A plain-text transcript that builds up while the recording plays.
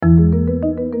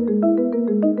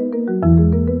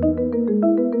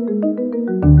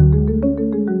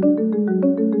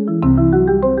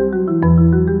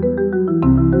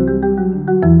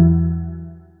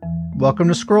welcome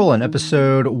to Scrollin',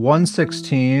 episode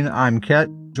 116. I'm Ket.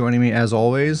 Joining me, as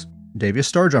always,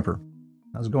 Davius Starjumper.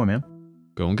 How's it going, man?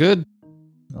 Going good.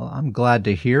 Well, I'm glad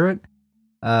to hear it.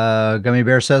 Gummy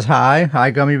Bear says hi. Hi,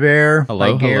 Gummy Bear.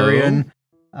 Hello, Garion.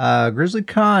 Grizzly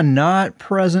Khan not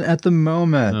present at the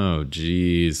moment. Oh,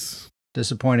 jeez.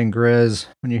 Disappointing, Grizz.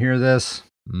 When you hear this,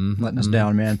 letting us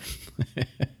down, man.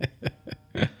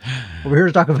 What we're here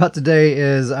to talk about today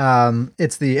is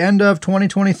it's the end of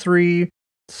 2023.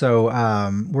 So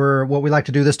what we like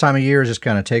to do this time of year is just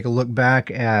kind of take a look back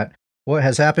at what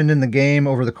has happened in the game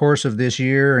over the course of this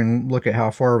year and look at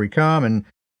how far we come and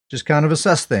just kind of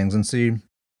assess things and see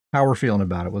how we're feeling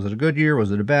about it. Was it a good year?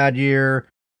 Was it a bad year?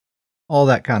 All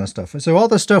that kind of stuff. So all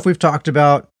this stuff we've talked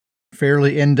about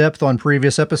fairly in-depth on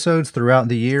previous episodes throughout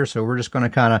the year. So we're just going to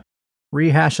kind of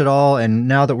rehash it all. And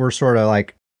now that we're sort of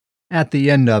like at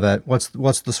the end of it, what's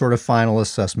the sort of final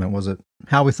assessment? Was it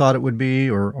how we thought it would be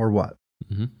or what?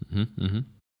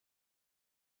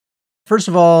 First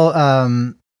of all,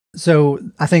 so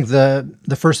I think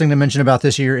the first thing to mention about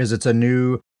this year is it's a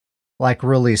new like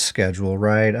release schedule,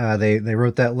 right? They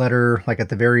wrote that letter like at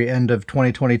the very end of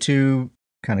 2022,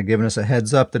 kind of giving us a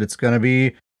heads up that it's going to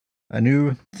be a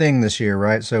new thing this year,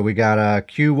 right? So we got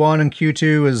Q1 and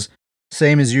Q2 is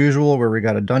same as usual, where we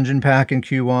got a dungeon pack in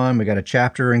Q1, we got a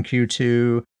chapter in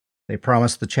Q2. They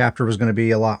promised the chapter was going to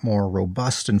be a lot more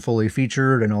robust and fully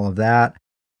featured and all of that.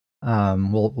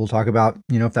 We'll talk about,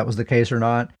 if that was the case or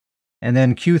not. And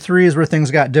then Q3 is where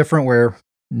things got different, where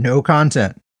no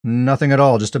content, nothing at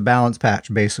all, just a balance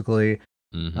patch, basically.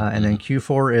 And then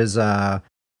Q4 is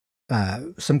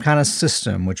some kind of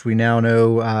system, which we now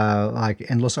know, like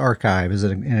Endless Archive is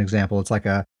an example. It's like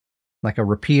a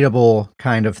repeatable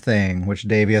kind of thing, which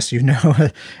Davius,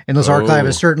 Endless Archive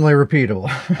is certainly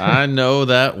repeatable. I know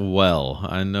that well.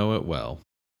 I know it well.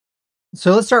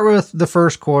 So let's start with the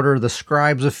first quarter, the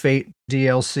Scribes of Fate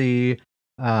DLC.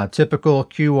 Typical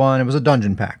Q1, it was a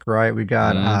dungeon pack, right? We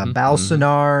got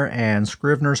Balsinar and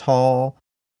Scrivener's Hall.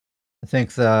 I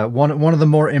think the one of the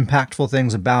more impactful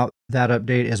things about that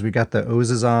update is we got the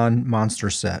Ozazon monster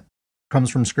set. Comes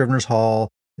from Scrivener's Hall.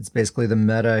 It's basically the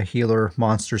meta healer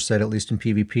monster set, at least in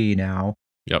PvP now.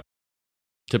 Yep.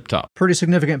 Tip top. Pretty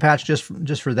significant patch just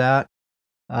for that.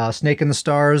 Snake in the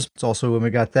Stars. It's also when we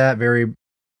got that very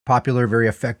popular, very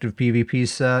effective PvP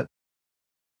set.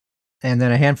 And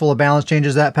then a handful of balance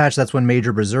changes that patch. That's when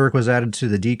Major Berserk was added to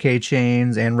the DK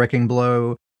chains and Wrecking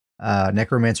Blow.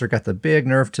 Necromancer got the big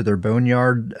nerf to their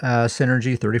Boneyard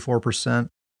synergy, 34%.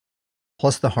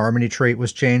 Plus the Harmony trait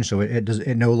was changed, so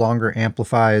it no longer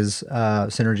amplifies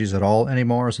synergies at all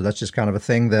anymore. So that's just kind of a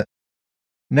thing that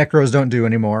Necros don't do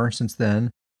anymore since then.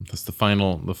 That's the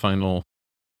final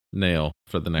nail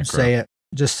for the Necro. Say it.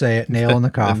 Just say it. Nail in the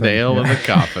coffin. The nail in the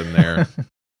coffin there.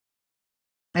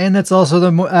 And that's also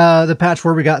the patch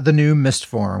where we got the new Mist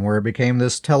form, where it became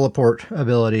this teleport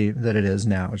ability that it is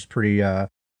now. It's pretty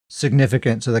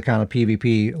significant to the kind of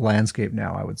PvP landscape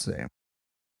now, I would say.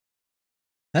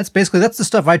 That's the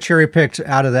stuff I cherry picked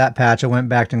out of that patch. I went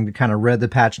back and kind of read the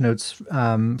patch notes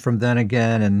from then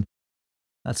again, and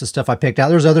that's the stuff I picked out.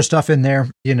 There's other stuff in there,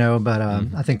 but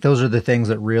I think those are the things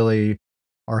that really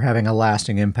are having a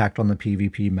lasting impact on the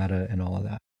PvP meta and all of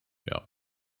that. Yeah.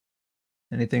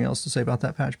 Anything else to say about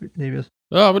that patch, Davius?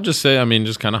 Well, I would just say,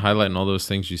 just kind of highlighting all those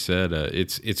things you said.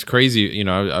 It's crazy.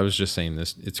 I was just saying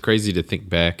this. It's crazy to think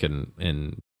back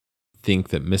and think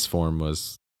that Mistform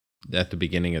was at the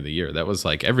beginning of the year. That was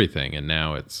like everything, and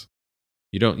now it's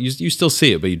you still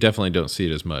see it, but you definitely don't see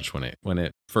it as much. When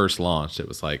it first launched, it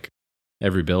was like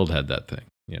every build had that thing.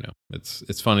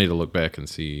 It's funny to look back and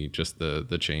see just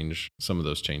the change, some of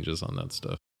those changes on that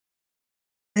stuff.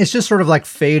 It's just sort of like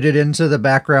faded into the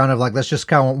background of like, let's just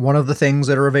count one of the things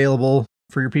that are available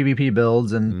for your PvP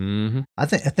builds. And I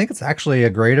think it's actually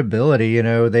a great ability.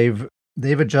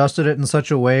 They've adjusted it in such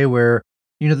a way where,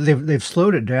 they've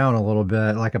slowed it down a little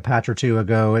bit, like a patch or two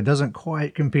ago. It doesn't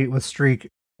quite compete with Streak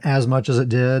as much as it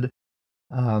did.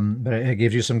 But it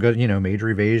gives you some good, major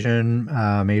evasion,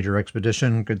 major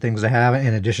expedition, good things to have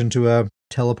in addition to a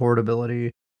teleport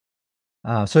ability.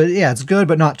 So yeah, it's good,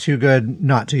 but not too good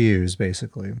not to use,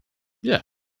 basically. Yeah,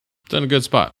 it's in a good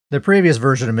spot. The previous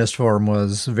version of Mistform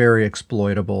was very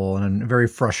exploitable and very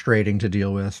frustrating to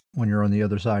deal with when you're on the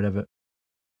other side of it.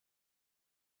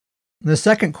 The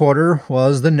second quarter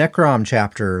was the Necrom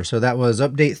chapter, so that was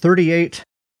update 38.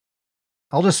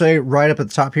 I'll just say right up at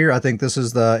the top here, I think this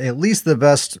is at least the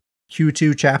best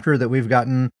Q2 chapter that we've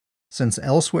gotten since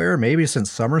Elsewhere, maybe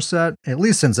since Somerset, at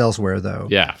least since Elsewhere, though.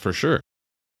 Yeah, for sure.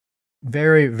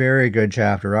 Very, very good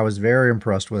chapter. I was very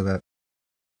impressed with it.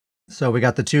 So we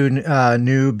got the two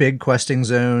new big questing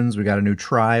zones. We got a new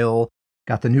trial.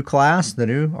 Got the new class, the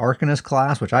new Arcanist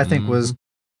class, which I think was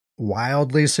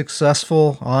wildly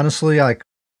successful. Honestly, like,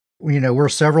 we're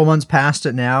several months past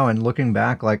it now, and looking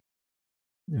back, like,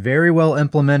 very well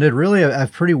implemented, really a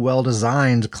pretty well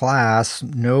designed class.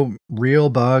 No real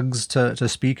bugs to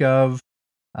speak of.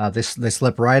 They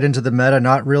slip right into the meta,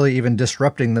 not really even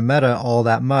disrupting the meta all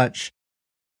that much.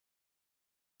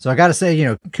 So I got to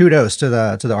say, kudos to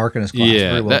the Arcanist class.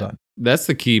 Yeah, Very well done. that's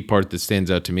the key part that stands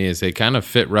out to me is they kind of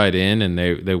fit right in, and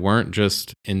they weren't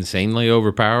just insanely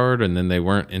overpowered, and then they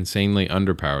weren't insanely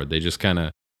underpowered. They just kind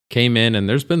of came in, and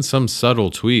there's been some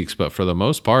subtle tweaks, but for the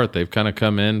most part, they've kind of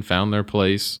come in, found their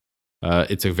place.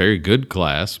 It's a very good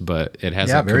class, but it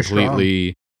hasn't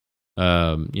completely,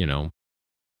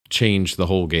 changed the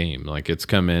whole game. Like, it's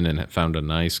come in and found a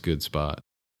nice, good spot.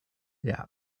 Yeah,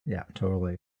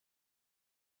 totally.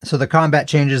 So the combat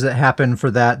changes that happened for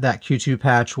that Q2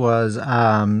 patch was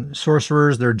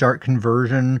sorcerers, their dark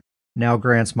conversion now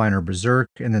grants minor berserk,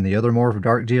 and then the other morph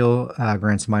dark deal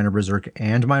grants minor berserk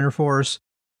and minor force.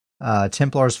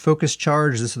 Templar's focus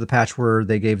charge, this is the patch where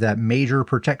they gave that major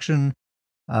protection,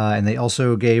 and they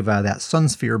also gave that sun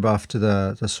sphere buff to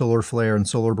the solar flare and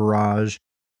solar barrage.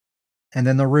 And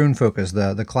then the rune focus,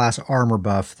 the class armor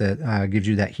buff that gives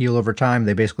you that heal over time.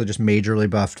 They basically just majorly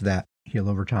buffed that heal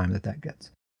over time that gets.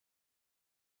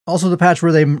 Also, the patch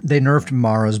where they nerfed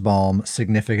Mara's Balm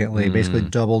significantly, basically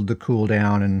doubled the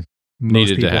cooldown, and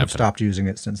most people have stopped using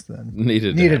it since then.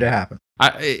 Needed to happen.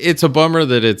 It's a bummer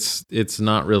that it's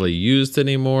not really used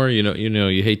anymore.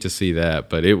 You hate to see that,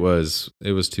 but it was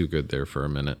too good there for a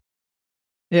minute.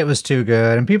 It was too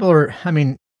good, and people are. I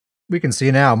mean, we can see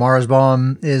now Mara's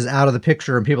Balm is out of the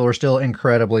picture, and people are still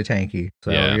incredibly tanky.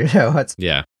 So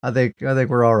I think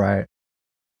we're all right.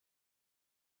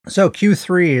 So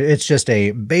Q3, it's just a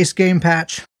base game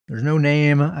patch. There's no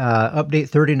name. Update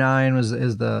 39 is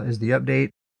the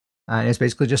update. And it's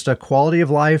basically just a quality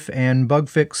of life and bug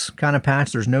fix kind of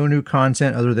patch. There's no new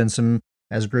content other than some,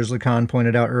 as GrizzlyCon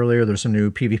pointed out earlier, there's some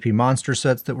new PvP monster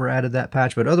sets that were added that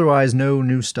patch, but otherwise no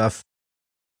new stuff.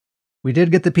 We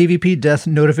did get the PvP death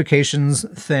notifications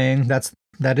thing.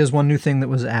 That is one new thing that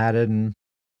was added, and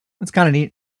it's kind of neat.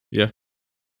 Yeah.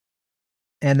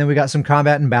 And then we got some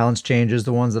combat and balance changes.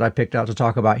 The ones that I picked out to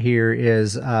talk about here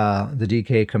is the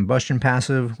DK combustion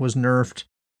passive was nerfed.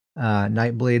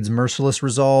 Nightblade's Merciless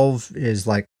Resolve is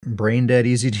like brain dead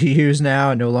easy to use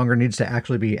now. It no longer needs to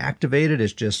actually be activated.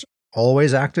 It's just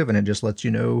always active, and it just lets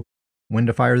you know when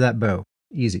to fire that bow.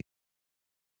 Easy.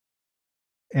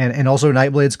 And also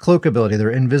Nightblade's cloak ability,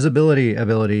 their invisibility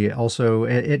ability, also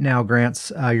it now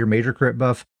grants your major crit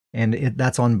buff, and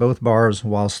that's on both bars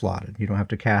while slotted. You don't have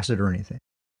to cast it or anything.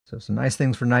 So some nice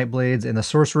things for Nightblades. And the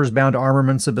Sorcerer's Bound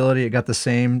Armaments ability, it got the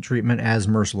same treatment as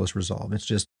Merciless Resolve. It's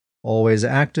just always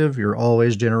active. You're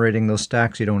always generating those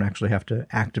stacks. You don't actually have to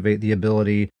activate the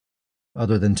ability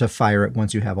other than to fire it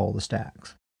once you have all the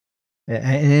stacks.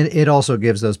 And it also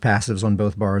gives those passives on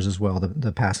both bars as well,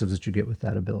 the passives that you get with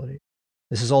that ability.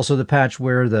 This is also the patch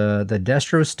where the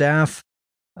Destro Staff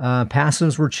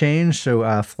passives were changed.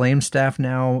 So Flame Staff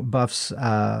now buffs,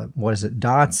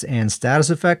 dots and status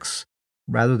effects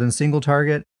rather than single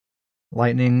target.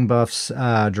 Lightning buffs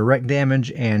direct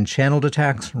damage and channeled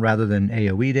attacks rather than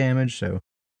AoE damage. So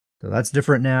that's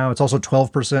different now. It's also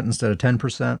 12% instead of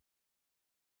 10%.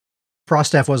 Frost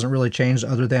Staff wasn't really changed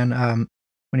other than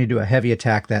when you do a heavy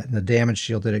attack, that the damage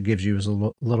shield that it gives you is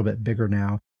a little bit bigger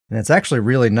now. And it's actually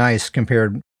really nice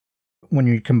compared when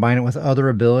you combine it with other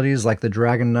abilities like the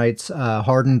Dragon Knight's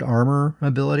hardened armor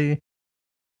ability.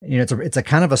 It's a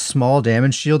kind of a small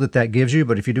damage shield that gives you,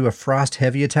 but if you do a frost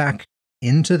heavy attack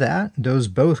into that, those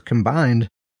both combined,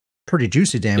 pretty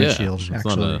juicy damage shield. It's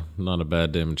actually not a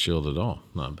bad damage shield at all.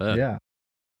 Not bad. Yeah,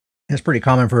 it's pretty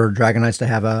common for Dragon Knights to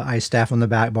have a ice staff on the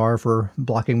back bar for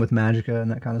blocking with magicka and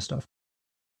that kind of stuff.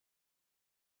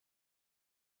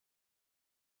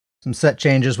 Some set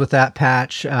changes with that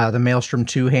patch. The Maelstrom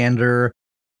two-hander.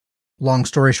 Long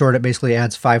story short, it basically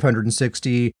adds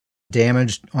 560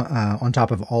 damage on top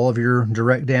of all of your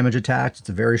direct damage attacks. It's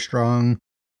a very strong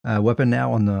weapon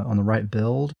now on the right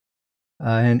build.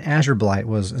 And Azure Blight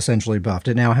was essentially buffed.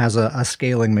 It now has a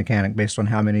scaling mechanic based on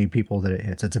how many people that it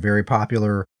hits. It's a very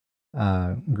popular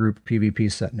group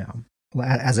PvP set now,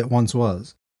 as it once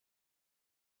was.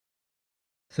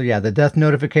 So yeah, the death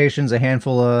notifications, a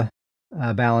handful of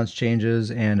balance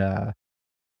changes, and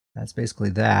that's basically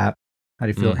that. How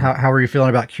do you feel? Mm-hmm. How are you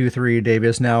feeling about Q3,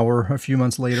 Davius? Now we're a few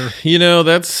months later.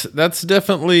 That's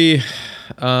definitely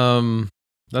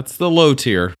that's the low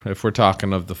tier if we're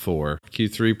talking of the four.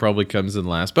 Q3 probably comes in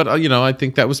last, but I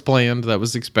think that was planned. That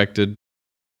was expected.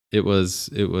 It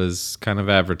was kind of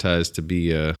advertised to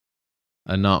be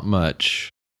a not much.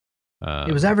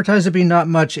 It was advertised to be not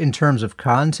much in terms of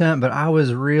content, but I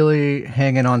was really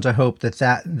hanging on to hope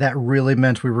that really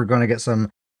meant we were going to get some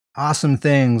awesome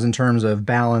things in terms of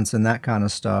balance and that kind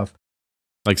of stuff.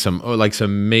 Like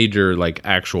some major like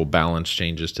actual balance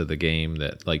changes to the game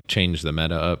that like change the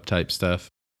meta up type stuff.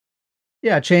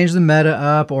 Yeah, change the meta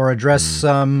up or address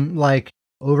some like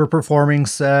overperforming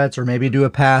sets, or maybe do a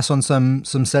pass on some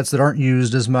sets that aren't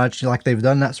used as much. Like they've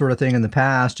done that sort of thing in the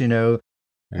past, Yeah.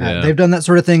 They've done that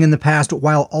sort of thing in the past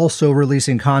while also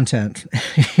releasing content,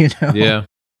 Yeah.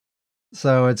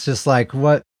 So it's just like,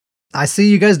 what I see,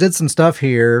 you guys did some stuff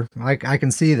here. I can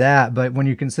see that, but when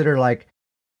you consider like,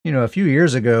 a few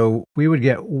years ago, we would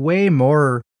get way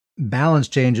more balance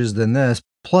changes than this,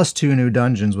 plus 2 new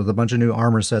dungeons with a bunch of new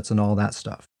armor sets and all that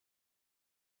stuff.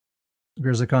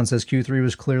 Grizzlycon says Q3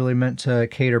 was clearly meant to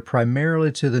cater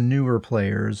primarily to the newer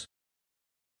players.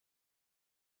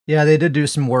 Yeah, they did do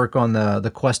some work on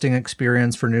the questing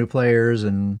experience for new players,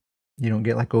 and you don't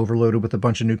get like overloaded with a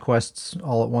bunch of new quests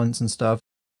all at once and stuff.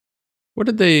 What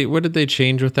did they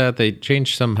change with that? They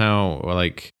changed somehow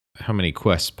like how many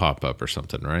quests pop up or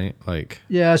something, right? Like,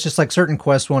 yeah, it's just like certain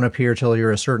quests won't appear till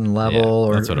you're a certain level,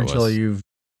 or until was. you've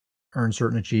earned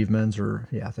certain achievements, or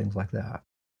things like that.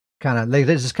 They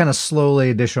just kind of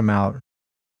slowly dish them out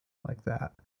like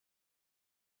that.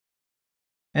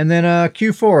 And then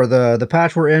Q4, the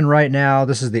patch we're in right now,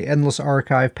 this is the Endless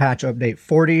Archive patch update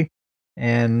 40.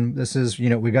 And this is,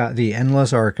 we got the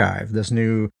Endless Archive, this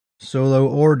new solo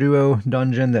or duo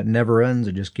dungeon that never ends.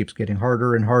 It just keeps getting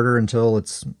harder and harder until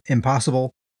it's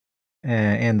impossible.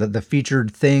 And the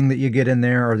featured thing that you get in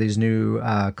there are these new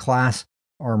class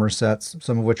armor sets,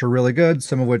 some of which are really good,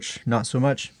 some of which not so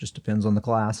much, just depends on the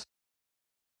class.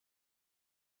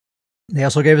 They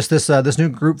also gave us this new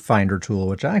group finder tool,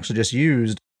 which I actually just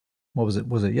used. What was it?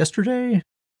 Was it yesterday? I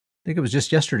think it was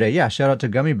just yesterday. Yeah, shout out to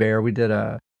Gummy Bear. We did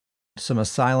some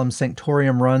Asylum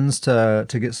Sanctorium runs to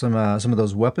get some of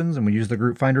those weapons, and we used the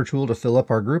group finder tool to fill up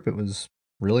our group. It was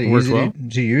really easy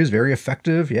to use, very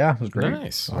effective. Yeah, it was great.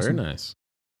 Nice, awesome. Very nice.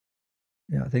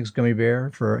 Yeah, thanks Gummy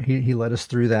Bear for he led us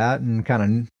through that and kind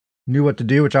of knew what to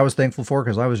do, which I was thankful for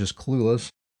because I was just clueless.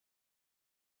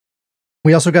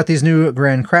 We also got these new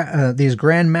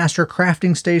Grandmaster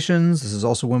crafting stations. This is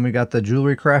also when we got the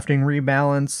jewelry crafting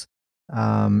rebalance.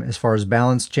 As far as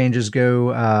balance changes go,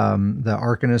 the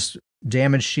Arcanist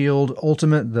damage shield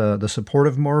ultimate, the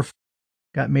supportive morph,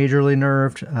 got majorly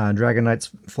nerfed. Dragon Knight's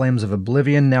Flames of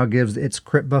Oblivion now gives its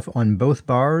crit buff on both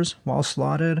bars while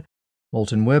slotted.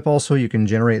 Molten Whip also, you can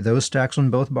generate those stacks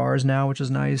on both bars now, which is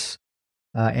nice.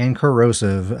 And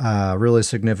Corrosive, really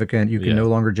significant. You can no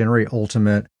longer generate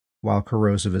ultimate while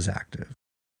Corrosive is active.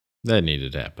 That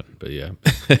needed to happen, but yeah.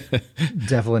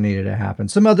 Definitely needed to happen.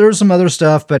 There was some other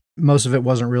stuff, but most of it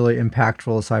wasn't really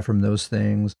impactful aside from those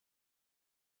things.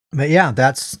 But yeah,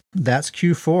 that's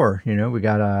Q4. We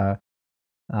got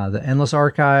the Endless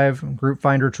Archive, Group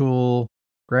Finder tool,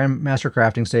 Grandmaster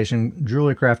Crafting Station,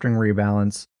 Jewelry Crafting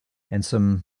rebalance, and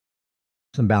some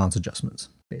balance adjustments,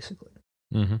 basically.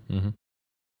 Mm-hmm.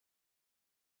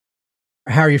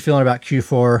 How are you feeling about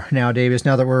Q4 now, Davis,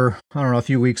 now that we're, a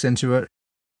few weeks into it?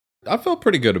 I feel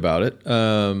pretty good about it.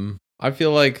 I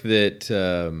feel like that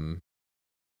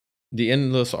the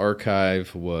Endless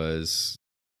Archive was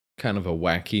kind of a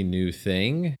wacky new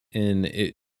thing, and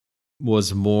it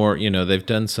was more, they've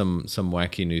done some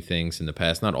wacky new things in the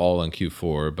past, not all in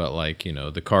Q4, but like,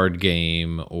 the card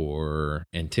game or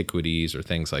antiquities or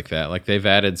things like that. Like they've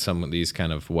added some of these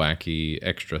kind of wacky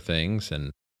extra things, and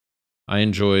I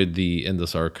enjoyed the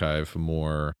Endless Archive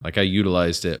more. Like I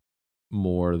utilized it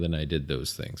more than I did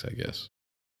those things, I guess.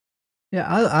 Yeah,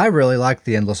 I really like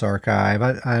the Endless Archive.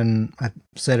 I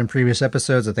said in previous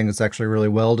episodes, I think it's actually really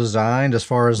well designed as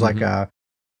far as like a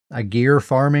gear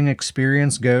farming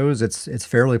experience goes. It's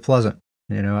fairly pleasant,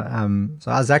 So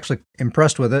I was actually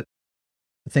impressed with it.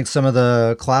 I think some of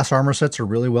the class armor sets are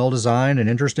really well designed and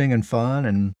interesting and fun,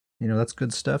 and that's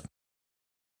good stuff.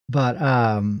 But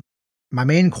my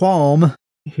main qualm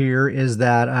here is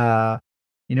that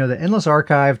the Endless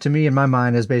Archive, to me, in my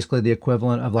mind, is basically the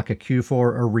equivalent of like a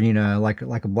Q4 arena, like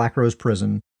a Black Rose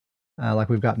Prison, like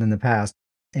we've gotten in the past.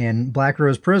 And Black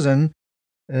Rose Prison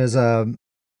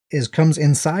comes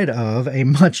inside of a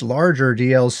much larger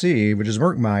DLC, which is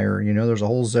Murkmire. There's a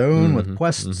whole zone with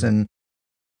quests and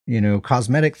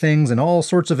cosmetic things and all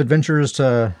sorts of adventures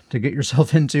to get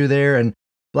yourself into there. And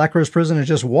Black Rose Prison is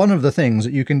just one of the things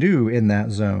that you can do in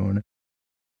that zone.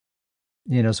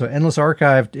 So Endless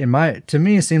Archive, to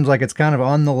me, seems like it's kind of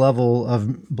on the level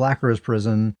of Black Rose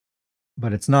Prison,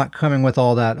 but it's not coming with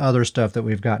all that other stuff that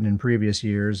we've gotten in previous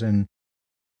years. And,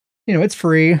 it's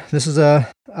free. This is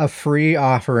a free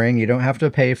offering. You don't have to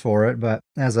pay for it, but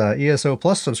as a ESO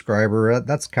Plus subscriber,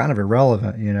 that's kind of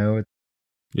irrelevant.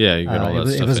 Yeah, you get all that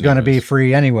It stuff was going to be anyways.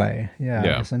 free anyway. Yeah,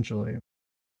 Yeah. essentially.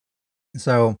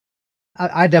 So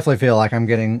I definitely feel like I'm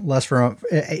getting less from,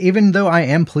 even though I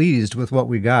am pleased with what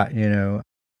we got.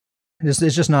 It's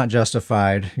just not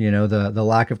justified. The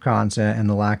lack of content and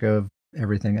the lack of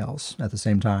everything else at the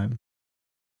same time.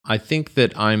 I think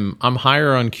that I'm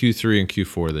higher on Q3 and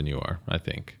Q4 than you are, I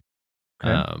think.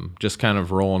 Okay. Just kind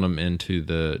of rolling them into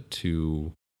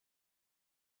to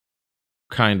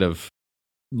kind of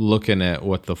looking at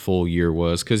what the full year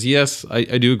was. Because yes,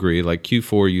 I do agree. Like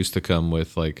Q4 used to come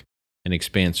with like an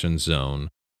expansion zone.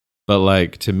 But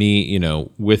like to me,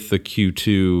 with the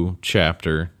Q2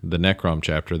 chapter, the Necrom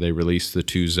chapter, they released the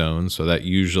 2 zones. So that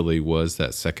usually was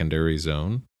that secondary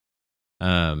zone.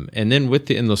 And then with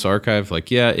the Endless Archive,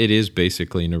 like, yeah, it is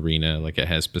basically an arena. Like it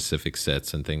has specific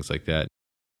sets and things like that.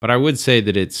 But I would say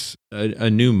that it's a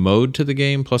new mode to the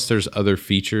game. Plus, there's other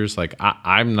features. Like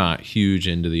I'm not huge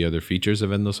into the other features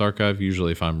of Endless Archive.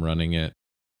 Usually, if I'm running it,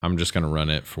 I'm just going to run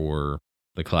it for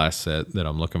the class set that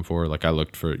I'm looking for. Like I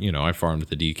looked for, I farmed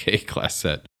the DK class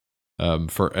set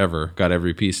forever. Got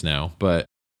every piece now. But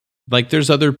like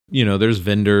there's other, there's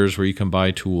vendors where you can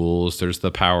buy tools. There's the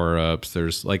power ups.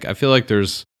 There's like, I feel like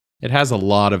it has a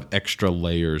lot of extra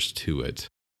layers to it.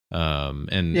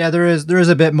 And yeah, there is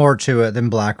a bit more to it than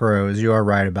Black Rose. You are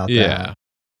right about that. Yeah.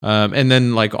 And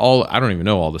then like I don't even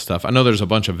know all the stuff. I know there's a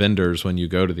bunch of vendors when you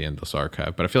go to the Endless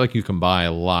Archive, but I feel like you can buy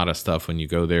a lot of stuff when you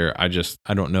go there. I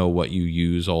don't know what you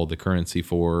use all the currency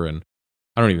for, and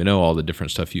I don't even know all the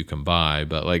different stuff you can buy,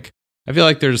 but like I feel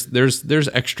like there's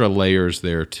extra layers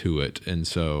there to it. And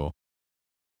so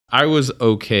I was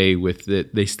okay with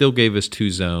it. They still gave us 2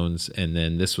 zones, and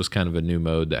then this was kind of a new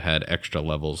mode that had extra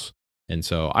levels. And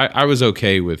so I was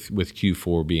okay with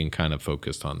Q4 being kind of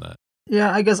focused on that.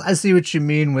 Yeah, I guess I see what you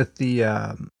mean with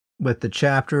the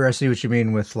chapter. I see what you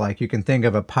mean with, like, you can think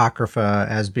of Apocrypha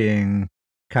as being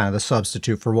kind of the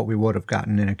substitute for what we would have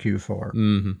gotten in a Q4.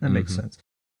 Mm-hmm, That makes sense.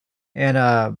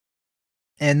 And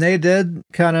they did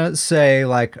kind of say,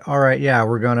 like, all right, yeah,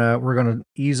 we're gonna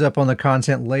ease up on the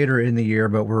content later in the year,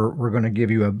 but we're gonna give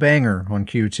you a banger on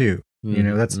Q2.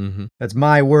 That's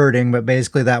my wording, but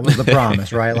basically that was the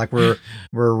promise, right? Like we're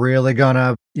really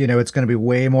gonna, it's gonna be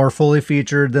way more fully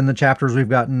featured than the chapters we've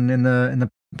gotten in the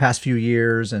past few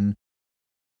years, and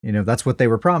that's what they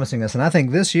were promising us. And I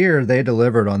think this year they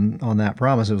delivered on that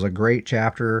promise. It was a great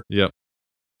chapter. Yep.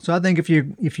 So I think if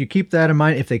you keep that in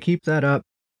mind, if they keep that up,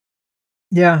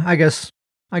 yeah, I guess.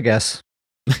 I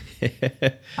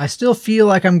still feel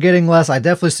like I'm getting less. I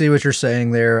definitely see what you're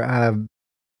saying there. I'm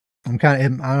kind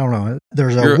of, I don't know.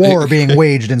 There's a war being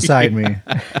waged inside me.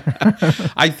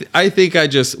 I think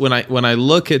when I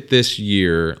look at this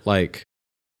year, like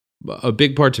a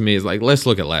big part to me is like, let's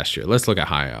look at last year. Let's look at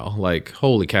High Isle. Like,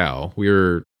 holy cow,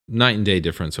 we're night and day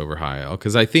difference over High Isle.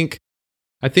 Cause I think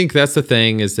that's the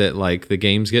thing, is that like the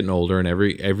game's getting older, and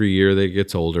every year that it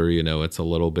gets older, it's a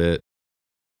little bit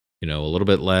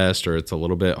less, or it's a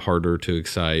little bit harder to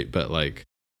excite. But like,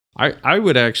 I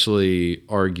would actually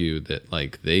argue that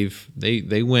like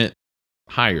they went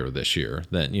higher this year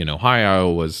than, High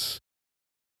Isle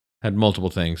had multiple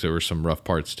things. There were some rough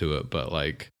parts to it, but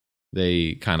like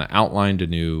they kind of outlined a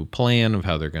new plan of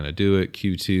how they're going to do it.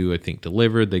 Q2, I think,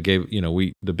 delivered. They gave,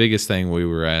 the biggest thing we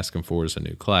were asking for is a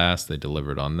new class. They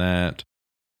delivered on that.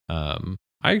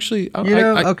 I actually,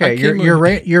 okay,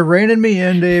 you're reining me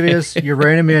in, Davies. You're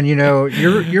reining me in.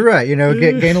 You're right.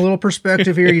 Gain a little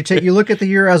perspective here. You look at the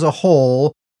year as a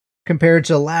whole compared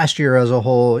to last year as a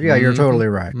whole. Yeah, you're totally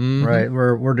right. Mm-hmm. Right,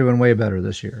 we're doing way better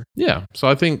this year. Yeah, so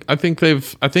I think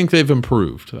they've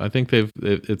improved. I think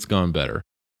it's gone better.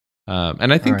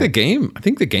 And I think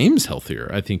the game's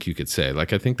healthier. I think you could say,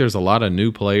 like, I think there's a lot of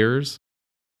new players.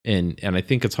 And I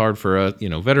think it's hard for us,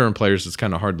 veteran players. It's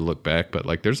kind of hard to look back, but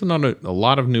like there's a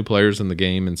lot of new players in the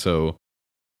game, and so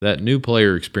that new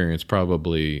player experience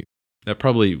probably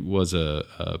was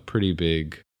a pretty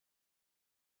big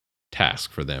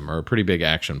task for them, or a pretty big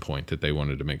action point that they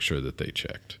wanted to make sure that they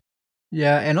checked.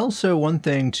 Yeah, and also one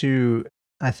thing too,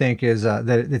 I think, is that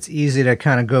it's easy to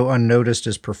kind of go unnoticed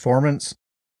is performance,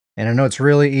 and I know it's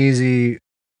really easy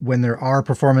when there are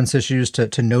performance issues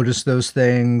to notice those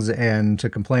things and to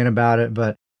complain about it.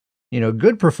 But,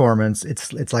 good performance,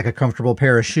 it's like a comfortable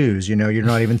pair of shoes, you're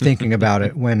not even thinking about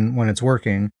it when it's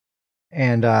working.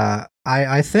 And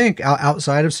I think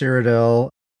outside of Cyrodiil,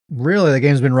 really the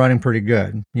game's been running pretty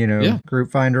good. Group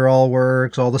Finder all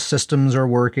works, all the systems are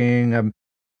working. I'm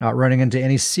not running into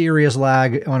any serious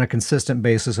lag on a consistent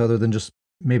basis, other than just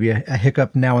maybe a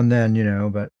hiccup now and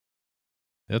then, but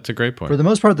That's a great point. For the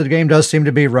most part, the game does seem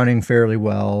to be running fairly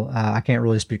well. I can't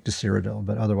really speak to Cyrodiil,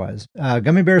 but otherwise.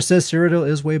 Gummy Bear says Cyrodiil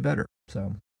is way better.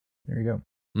 So there you go.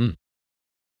 Mm.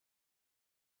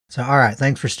 So, all right.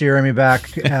 Thanks for steering me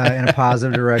back in a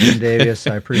positive direction,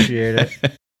 Davius. I appreciate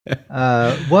it.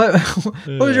 What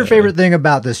was your favorite thing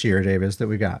about this year, Davius, that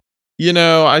we got?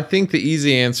 I think the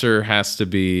easy answer has to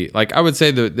be, like, I would say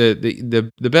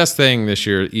the best thing this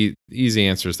year, easy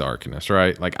answer is the Arcanist,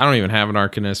 right? Like, I don't even have an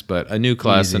Arcanist, but a new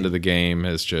class into the game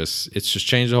it's just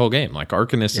changed the whole game. Like,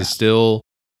 Arcanist is still,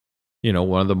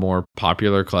 one of the more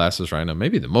popular classes right now,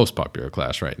 maybe the most popular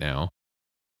class right now.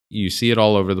 You see it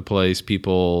all over the place.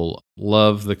 People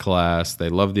love the class. They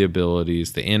love the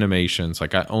abilities, the animations.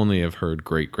 Like, I only have heard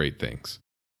great things.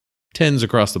 10s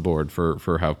across the board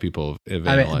for how people have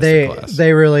analyzed the class.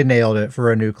 They really nailed it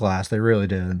for a new class. They really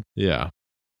did. Yeah.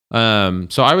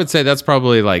 So I would say that's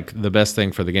probably like the best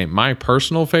thing for the game. My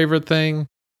personal favorite thing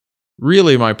has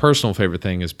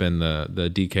been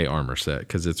the DK armor set,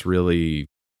 because it's really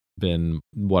been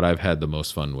what I've had the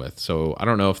most fun with. So I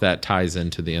don't know if that ties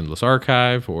into the Endless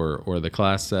Archive or the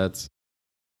class sets,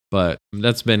 but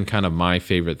that's been kind of my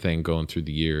favorite thing going through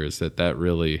the year, is that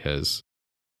really has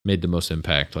made the most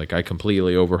impact. Like, I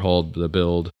completely overhauled the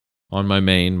build on my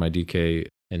main, my DK,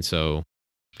 and so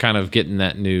kind of getting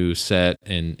that new set,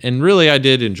 and really I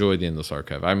did enjoy the Endless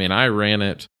Archive. I mean, I ran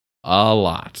it a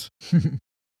lot.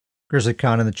 Grizzly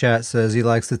Khan in the chat says he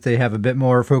likes that they have a bit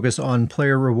more focus on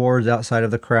player rewards outside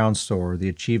of the crown store, the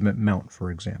achievement mount,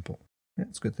 for example. Yeah,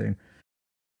 it's a good thing.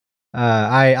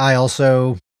 I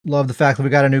also love the fact that we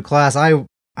got a new class.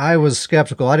 I was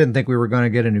skeptical. I didn't think we were going to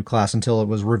get a new class until it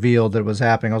was revealed that it was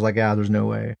happening. I was like, there's no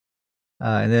way.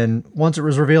 And then once it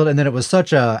was revealed, and then it was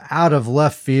such a out of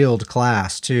left field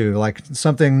class too, like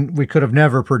something we could have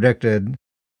never predicted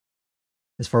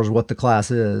as far as what the class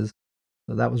is.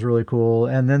 So that was really cool.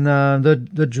 And then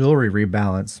the jewelry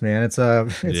rebalance, man, it's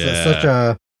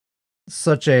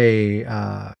such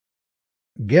a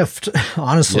gift,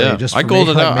 honestly. Yeah. Just I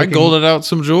golded out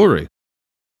some jewelry.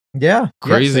 Yeah,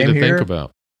 crazy to here. think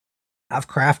about. I've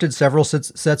crafted several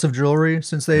sets of jewelry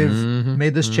since they've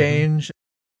made this change.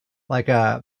 Like,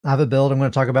 I have a build I'm going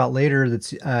to talk about later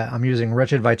that's I'm using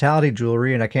Wretched Vitality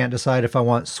jewelry, and I can't decide if I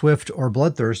want Swift or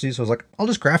Bloodthirsty. So I was like, I'll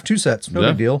just craft 2 sets. No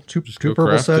big deal. Two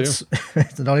purple sets. I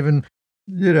don't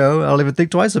even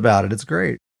think twice about it. It's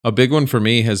great. A big one for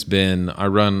me has been, I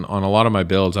run on a lot of my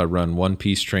builds, I run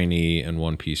 1-piece trainee and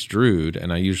 1-piece druid,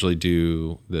 and I usually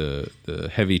do the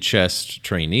heavy chest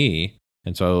trainee,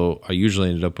 and so I usually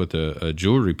ended up with a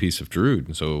jewelry piece of druid,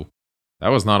 and so that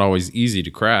was not always easy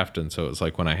to craft, and so it's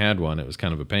like when I had one, it was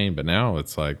kind of a pain, but now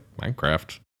it's like, I can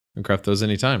craft those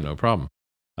anytime, no problem.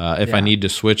 If I need to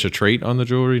switch a trait on the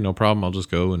jewelry, no problem, I'll just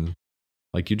go and,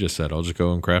 like you just said, I'll just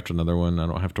go and craft another one. I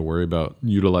don't have to worry about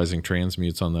utilizing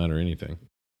transmutes on that or anything.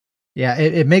 Yeah,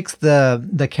 it makes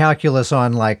the calculus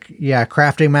on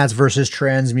crafting mats versus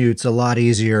transmutes a lot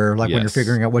easier, when you're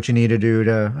figuring out what you need to do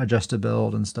to adjust a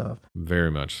build and stuff. Very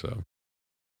much so.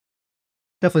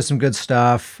 Definitely some good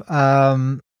stuff.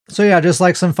 So yeah, just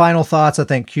like some final thoughts, I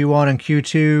think Q1 and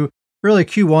Q2, really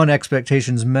Q1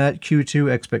 expectations met, Q2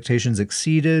 expectations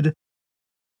exceeded.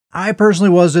 I personally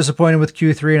was disappointed with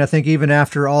Q3, and I think even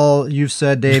after all you've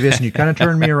said, Davis, and you kind of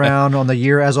turned me around on the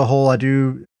year as a whole, I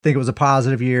do think it was a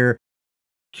positive year.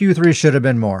 Q3 should have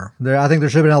been more. I think there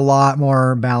should have been a lot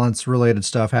more balance-related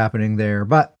stuff happening there,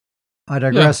 but I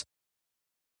digress.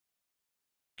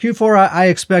 Yeah. Q4, I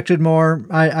expected more.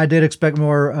 I did expect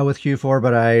more with Q4,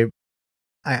 but I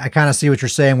kind of see what you're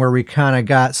saying, where we kind of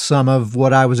got some of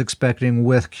what I was expecting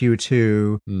with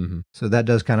Q2. Mm-hmm. So that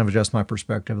does kind of adjust my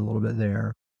perspective a little bit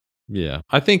there. Yeah,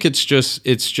 I think it's just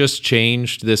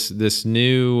changed this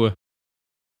new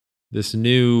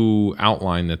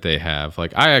outline that they have.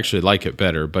 Like, I actually like it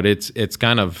better, but it's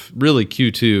kind of really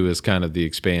Q2 is kind of the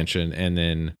expansion, and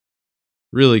then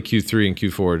really Q3 and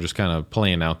Q4 are just kind of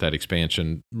playing out that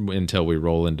expansion until we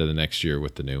roll into the next year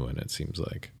with the new one, it seems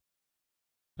like.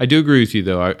 I do agree with you,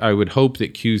 though. I would hope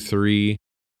that Q3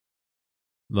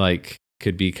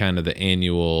 could be kind of the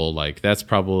annual, that's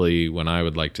probably when I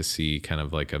would like to see kind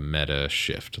of like a meta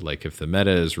shift. Like, if the meta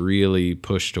is really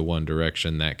pushed to one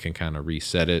direction, that can kind of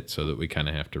reset it so that we kind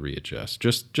of have to readjust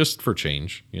just for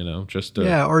change,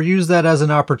 or use that as an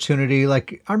opportunity.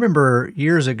 Like, I remember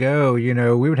years ago,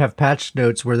 we would have patch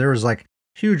notes where there was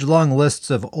huge long lists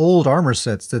of old armor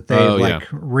sets that they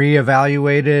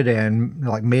reevaluated and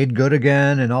made good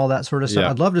again and all that sort of stuff.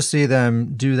 I'd love to see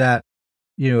them do that,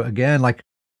 again,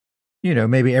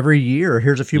 maybe every year,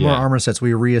 here's a few more armor sets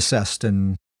we reassessed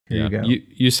and Here you go.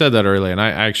 You said that earlier, and I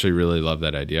actually really love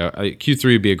that idea. Q3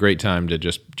 would be a great time to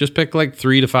just pick like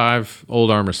 3 to 5 old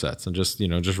armor sets and just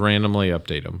randomly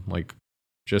update them, like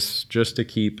just to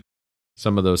keep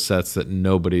some of those sets that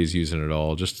nobody's using at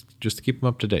all, just to keep them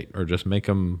up to date, or just make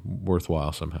them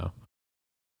worthwhile somehow.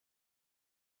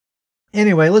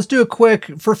 Anyway, let's do a quick,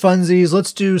 for funsies,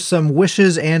 let's do some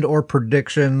wishes and or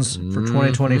predictions for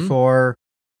 2024.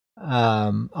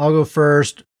 I'll go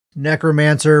first.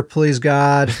 Necromancer, please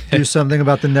God, do something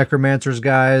about the Necromancers,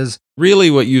 guys. Really,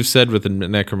 what you've said with the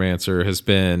Necromancer has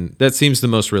been, that seems the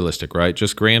most realistic, right?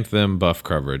 Just grant them buff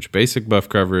coverage. Basic buff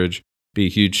coverage, be a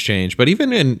huge change. But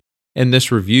even in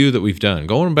this review that we've done,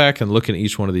 going back and looking at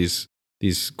each one of these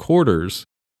quarters,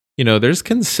 there's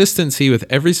consistency with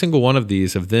every single one of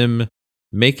these, of them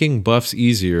making buffs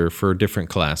easier for different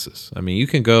classes. I mean, you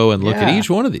can go and look at each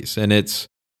one of these, and it's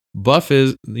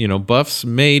buffs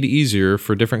made easier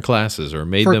for different classes, or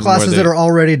made for them classes that are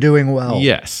already doing well.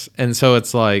 Yes, and so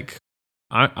it's like,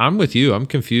 I'm with you. I'm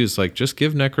confused. Like, just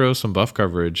give Necro some buff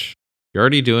coverage. You're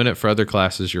already doing it for other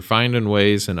classes. You're finding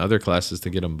ways in other classes to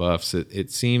get them buffs. It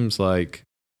seems like.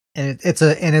 And it's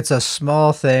a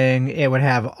small thing. It would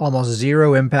have almost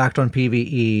zero impact on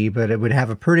PvE, but it would have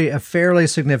a fairly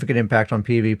significant impact on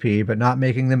PvP, but not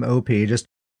making them OP. Just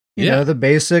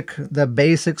the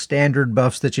basic standard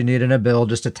buffs that you need in a build.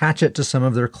 Just attach it to some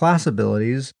of their class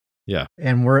abilities. Yeah,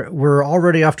 and we're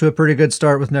already off to a pretty good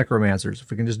start with Necromancers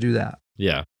if we can just do that.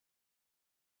 Yeah,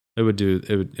 it would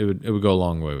go a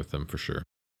long way with them for sure.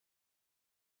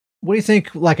 What do you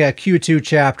think, like a Q2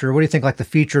 chapter? What do you think, like the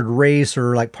featured race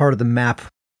or like part of the map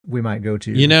we might go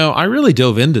to? I really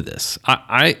dove into this.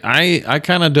 I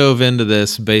kind of dove into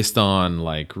this based on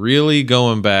like really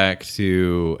going back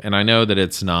to, and I know that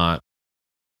it's not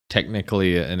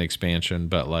technically an expansion,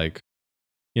 but like,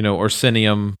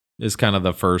 Orsinium is kind of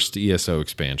the first ESO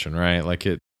expansion, right? Like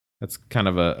that's kind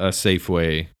of a safe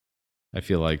way, I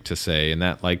feel like, to say, and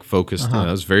that like focused, it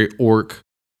was very orc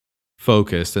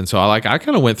focused. And so I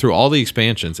kind of went through all the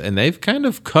expansions, and they've kind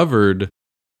of covered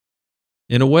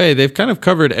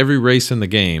every race in the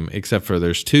game, except for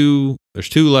there's two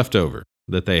left over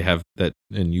that they have, that,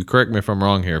 and you correct me if I'm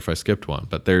wrong here if I skipped one,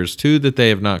 but there's 2 that they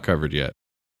have not covered yet.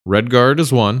 Redguard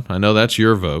is one. I know that's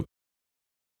your vote.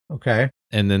 Okay.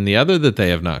 And then the other that they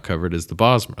have not covered is the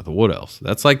Bosmer, the Wood Elves.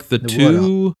 That's like the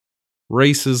 2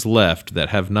 races left that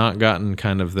have not gotten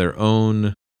kind of their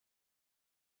own,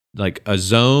 like a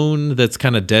zone that's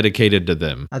kind of dedicated to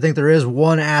them. I think there is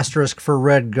one asterisk for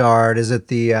Redguard. Is it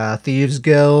the Thieves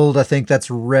Guild? I think that's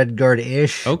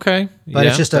Redguard-ish. Okay. But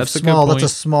it's just that's a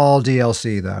small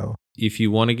DLC though. If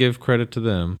you want to give credit to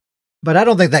them. But I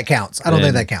don't think that counts. I don't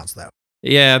think that counts though.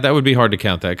 Yeah, that would be hard to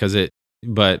count that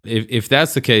but if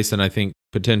that's the case, then I think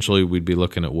potentially we'd be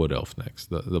looking at Wood Elf next,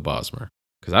 the Bosmer.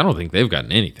 Because I don't think they've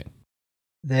gotten anything.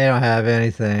 They don't have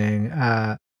anything.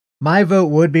 My vote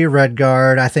would be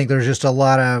Redguard. I think there's just a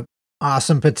lot of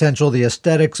awesome potential. The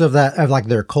aesthetics of that, of like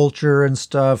their culture and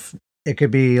stuff. It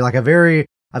could be like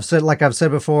I've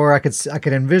said before, I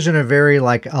could envision a very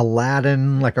like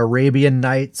Aladdin, like Arabian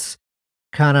Nights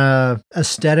kind of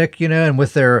aesthetic, and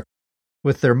with their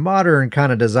modern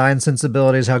kind of design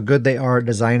sensibilities, how good they are at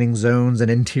designing zones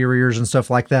and interiors and stuff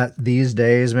like that these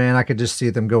days, man, I could just see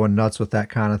them going nuts with that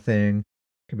kind of thing.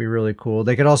 Could be really cool.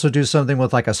 They could also do something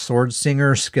with like a sword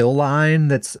singer skill line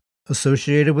that's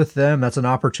associated with them. That's an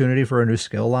opportunity for a new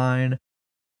skill line.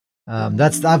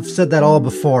 I've said that all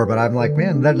before, but I'm like,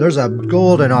 man, there's a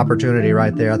golden opportunity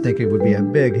right there. I think it would be a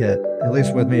big hit. At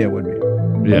least with me, it would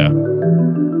be. Yeah.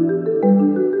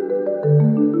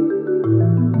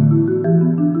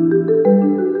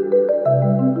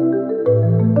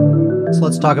 So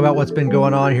let's talk about what's been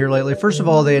going on here lately. First of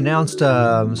all, they announced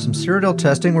some Cyrodiil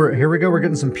testing. Here we go. We're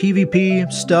getting some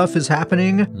PvP stuff is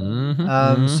happening.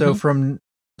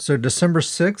 So December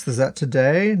 6th, is that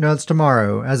today? No, it's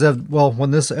tomorrow.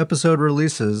 When this episode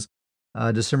releases,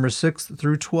 December 6th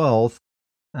through 12th,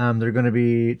 they're going to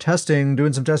be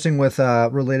doing some testing with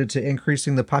related to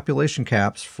increasing the population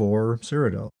caps for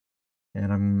Cyrodiil.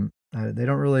 And they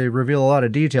don't really reveal a lot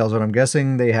of details, but I'm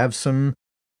guessing they have some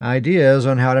ideas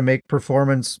on how to make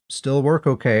performance still work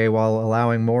okay while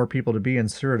allowing more people to be in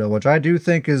Cyrodiil, which I do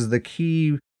think is the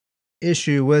key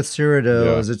issue with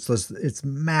Cyrodiil. Is it's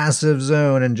massive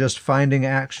zone, and just finding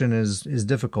action is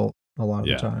difficult a lot of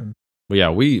the time. Well,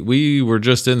 yeah, we were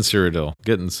just in Cyrodiil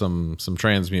getting some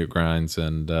transmute grinds,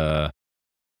 and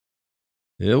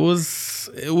it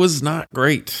was not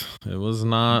great. It was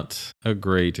not a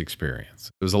great experience.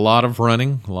 It was a lot of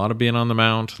running, a lot of being on the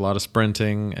mount, a lot of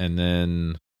sprinting, and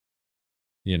then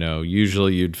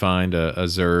Usually you'd find a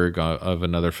Zerg of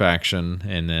another faction,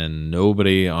 and then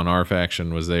nobody on our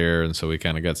faction was there, and so we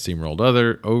kind of got steamrolled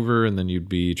over, and then you'd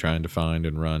be trying to find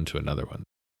and run to another one.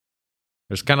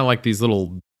 There's kind of like these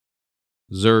little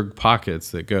Zerg pockets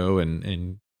that go,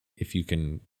 and if you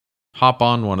can hop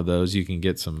on one of those, you can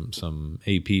get some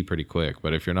AP pretty quick.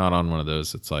 But if you're not on one of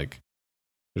those, it's like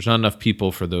there's not enough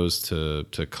people for those to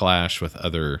clash with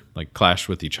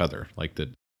each other. Like that,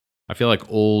 I feel like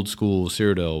old school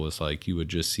Cyrodiil was like you would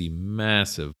just see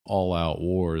massive all out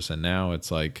wars, and now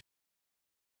it's like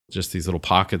just these little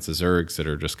pockets of Zergs that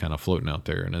are just kind of floating out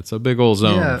there, and it's a big old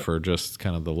zone for just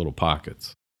kind of the little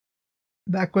pockets.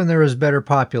 Back when there was better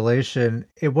population,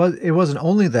 it wasn't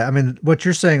only that. I mean, what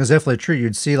you're saying is definitely true.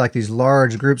 You'd see like these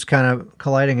large groups kind of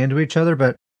colliding into each other,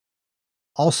 but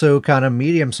also kind of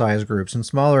medium-sized groups and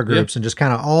smaller groups, and just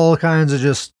kind of all kinds of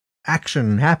just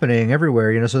action happening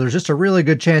everywhere, so there's just a really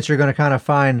good chance you're going to kind of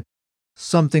find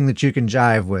something that you can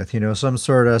jive with, some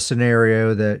sort of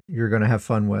scenario that you're going to have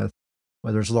fun with,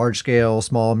 whether it's large scale,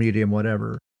 small, medium,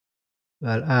 whatever.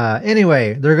 But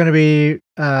anyway, they're going to be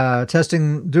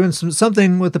doing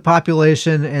something with the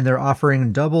population, and they're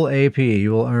offering double AP.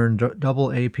 You will earn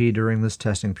double AP during this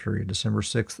testing period, December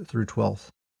 6th through 12th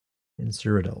in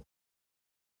Cyrodiil.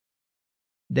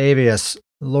 Davius,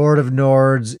 Lord of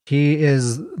Nords, he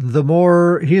is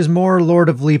more Lord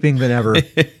of Leaping than ever.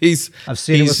 I've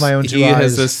seen it with my own two eyes. He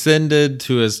has ascended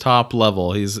to his top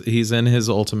level. He's in his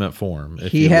ultimate form.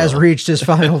 He has reached his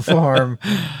final form.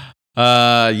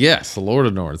 Yes, the Lord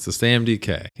of Nords, the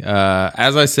StamDK.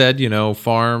 As I said,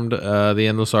 farmed the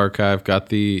Endless Archive, got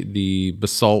the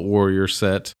Basalt Warrior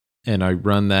set, and I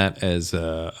run that as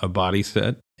a body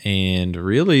set. And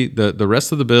really, the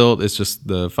rest of the build is just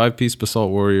the 5-piece Basalt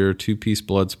Warrior, 2-piece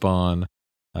Bloodspawn,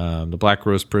 the Black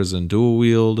Rose Prison dual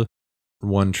wield,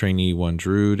 1 trainee, 1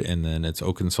 druid, and then it's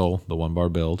Oaken Soul, the 1-bar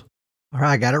build. All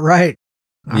right, I got it right.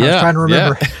 I was trying to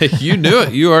remember. Yeah. You knew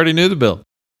it. You already knew the build.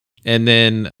 And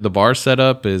then the bar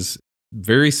setup is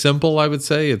very simple, I would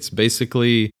say. It's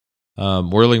basically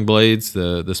Whirling Blades.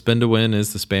 The spin to win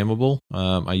is the spammable.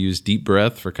 I use Deep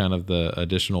Breath for kind of the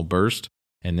additional burst.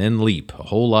 And then Leap, a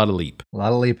whole lot of leap. A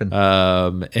lot of leaping.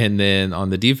 And then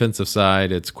on the defensive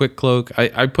side, it's Quick Cloak.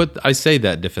 I say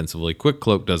that defensively. Quick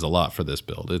Cloak does a lot for this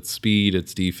build. It's speed,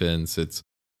 it's defense, it's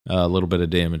a little bit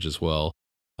of damage as well.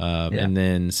 And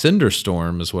then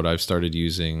Cinderstorm is what I've started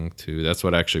using that's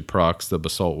what actually procs the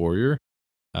Basalt Warrior.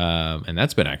 And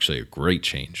that's been actually a great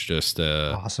change. Just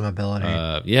awesome ability.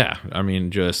 I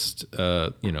mean, just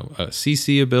a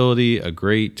CC ability, a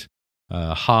great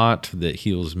hot that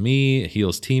heals me,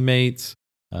 heals teammates.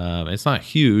 It's not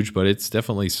huge, but it's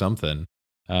definitely something.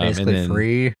 Basically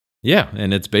free. Yeah,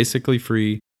 and it's basically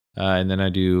free. And then I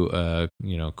do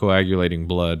coagulating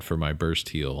blood for my burst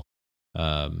heal.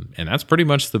 And that's pretty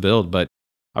much the build, but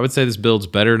I would say this build's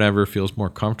better than ever, feels more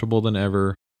comfortable than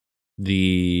ever.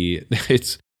 It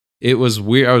was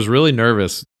weird. I was really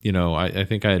nervous. I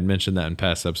think I had mentioned that in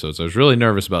past episodes. I was really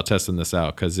nervous about testing this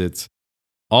out because it's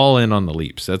all in on the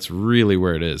leaps. That's really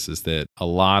where it is that a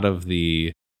lot of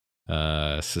the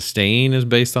sustain is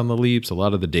based on the leaps. A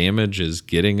lot of the damage is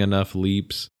getting enough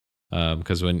leaps.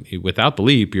 Because without the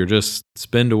leap, you're just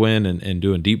spin to win and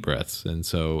doing deep breaths. And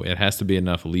so it has to be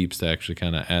enough leaps to actually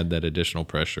kind of add that additional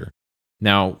pressure.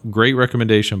 Now, great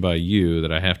recommendation by you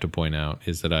that I have to point out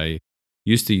is that I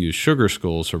used to use sugar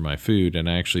skulls for my food, and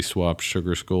I actually swapped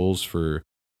sugar skulls for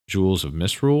Jewels of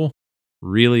Misrule.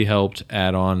 Really helped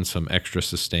add on some extra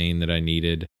sustain that I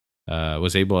needed.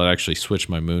 Was able to actually switch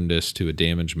my Mundus to a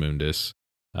damage Mundus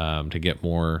to get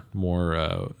more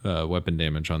weapon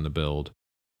damage on the build.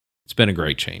 It's been a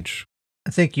great change.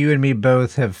 I think you and me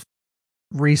both have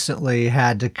recently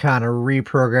had to kind of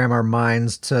reprogram our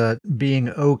minds to being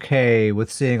okay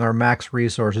with seeing our max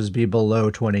resources be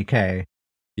below 20k.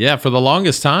 Yeah, for the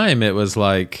longest time, it was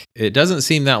like, it doesn't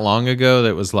seem that long ago that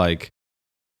it was like,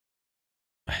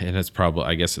 and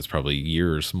I guess it's probably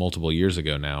multiple years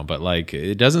ago now, but like,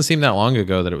 it doesn't seem that long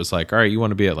ago that it was like, all right, you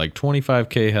want to be at like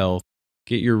 25k health,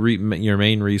 get your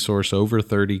main resource over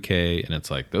 30k, and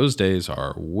it's like those days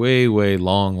are way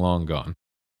long gone.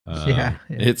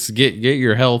 It's get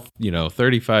your health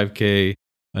 35k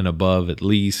and above at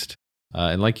least,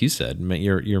 and like you said,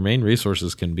 your main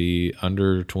resources can be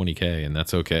under 20k, and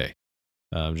that's okay.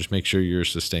 Just make sure your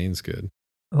sustain's good.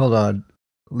 Hold on.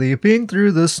 Leaping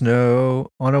through the snow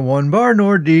on a 1-bar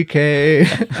Nord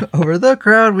DK, over the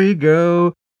crowd we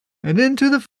go, and into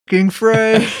the fucking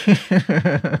fray.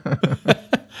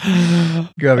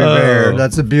 Gummy Bear. Oh,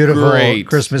 That's a beautiful great,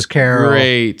 Christmas carol.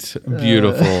 great,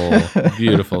 beautiful,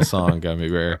 beautiful song, Gummy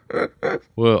Bear.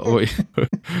 Well,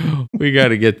 we got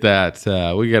to get that.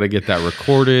 We got to get that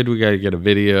recorded. We got to get a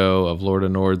video of Lord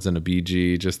of Nords and a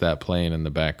BG, just that playing in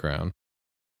the background.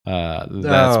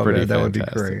 That's Oh pretty man, that would be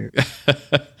fantastic.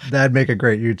 great. That'd make a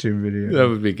great YouTube video. That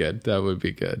would be good. That would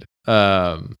be good.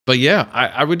 But yeah,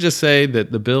 I would just say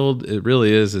that the build, it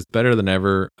really is. It's better than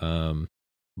ever.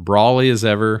 Brawly as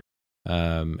ever.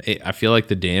 I feel like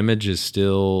the damage is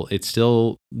still. It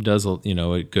still does a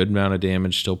good amount of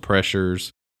damage. Still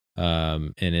pressures.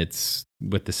 And it's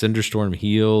with the Cinderstorm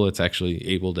heal. It's actually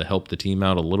able to help the team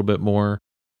out a little bit more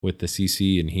with the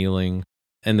CC and healing.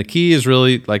 And the key is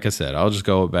really, like I said, I'll just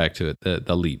go back to it.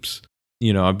 The leaps.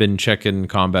 I've been checking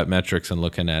combat metrics and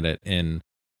looking at it, and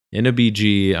in a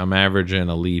BG, I'm averaging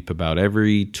a leap about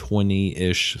every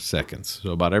 20-ish seconds.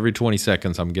 So about every 20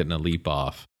 seconds, I'm getting a leap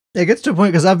off. It gets to a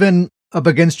point because I've been up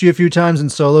against you a few times in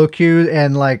solo queue,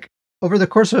 and like over the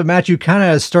course of a match, you kind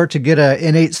of start to get an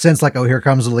innate sense like, oh, here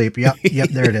comes the leap. Yep,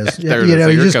 there it is.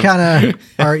 You just kind of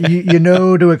are, you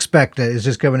know to expect it. It's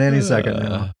just coming any second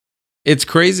now. It's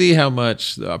crazy how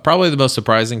much, probably the most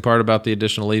surprising part about the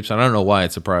additional leaps, and I don't know why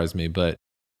it surprised me, but,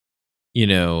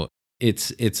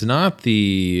 it's not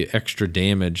the extra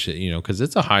damage, because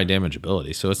it's a high damage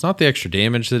ability. So it's not the extra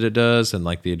damage that it does and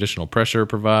like the additional pressure it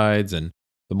provides. And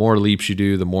the more leaps you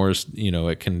do, the more,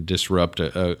 it can disrupt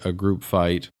a group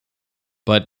fight.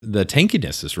 But the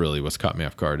tankiness is really what's caught me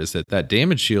off guard, is that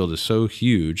damage shield is so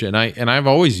huge. And I've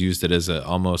always used it as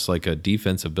almost like a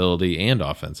defensive ability and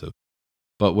offensive.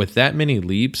 But with that many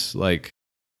leaps, like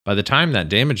by the time that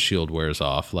damage shield wears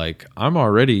off, like I'm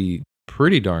already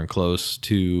pretty darn close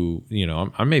to,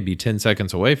 I may be 10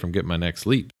 seconds away from getting my next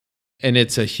leap. And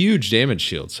it's a huge damage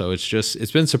shield. So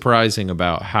it's been surprising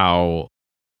about how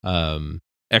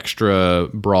extra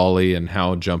brawly and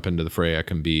how jump into the fray I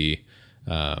can be.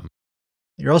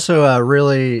 You're also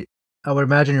I would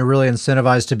imagine you're really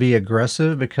incentivized to be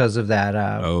aggressive because of that.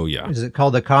 Oh, yeah. Is it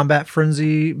called the combat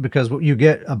frenzy? Because you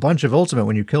get a bunch of ultimate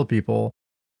when you kill people.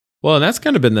 Well, and that's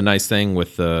kind of been the nice thing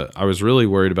with I was really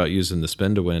worried about using the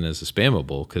spin to win as a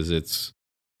spammable, because it's,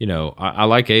 I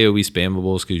like AoE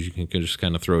spammables because you can just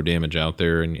kind of throw damage out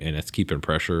there and it's keeping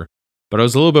pressure. But I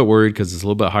was a little bit worried because it's a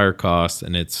little bit higher cost,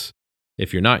 and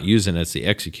if you're not using it, it's the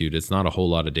execute. It's not a whole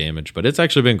lot of damage, but it's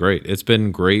actually been great. It's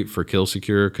been great for kill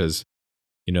secure because,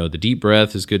 the deep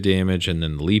breath is good damage, and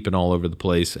then the leaping all over the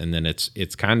place. And then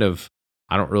it's kind of,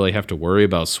 I don't really have to worry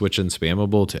about switching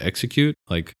spammable to execute.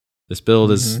 Like this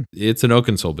build it's an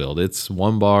Oakensole build. It's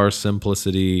one bar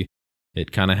simplicity.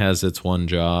 It kind of has its one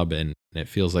job, and it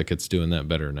feels like it's doing that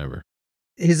better than ever.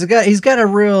 He's got a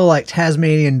real like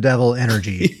Tasmanian devil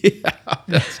energy. Yeah,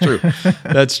 that's true.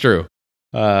 That's true.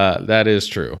 That is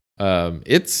true.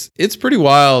 It's pretty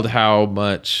wild how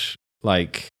much,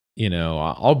 like,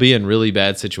 I'll be in really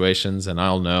bad situations and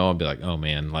I'll be like, oh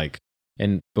man, like,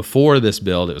 and before this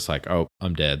build, it was like, oh,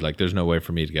 I'm dead. Like, there's no way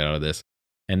for me to get out of this.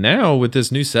 And now with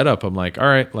this new setup, I'm like, all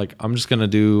right, like, I'm just going to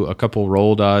do a couple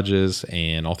roll dodges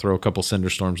and I'll throw a couple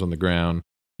Cinderstorms on the ground.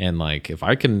 And like, if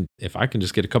I can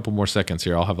just get a couple more seconds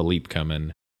here, I'll have a leap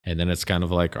coming. And then it's kind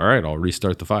of like, all right, I'll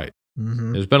restart the fight.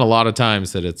 Mm-hmm. There's been a lot of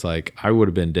times that it's like I would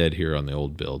have been dead here on the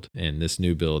old build, and this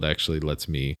new build actually lets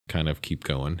me kind of keep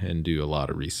going and do a lot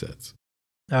of resets.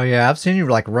 Oh yeah, I've seen you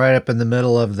like right up in the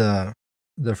middle of the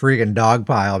freaking dog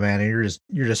pile, man, and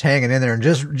you're just hanging in there, and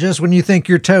just when you think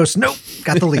you're toast, nope,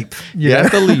 got the leap. Got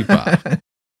the leap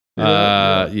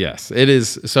off. Yes, it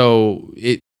is. So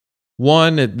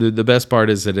the best part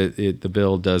is that the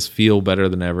build does feel better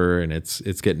than ever, and it's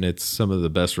getting some of the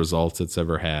best results it's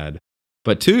ever had.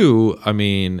 But two, I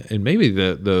mean, and maybe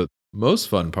the most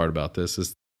fun part about this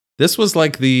is this was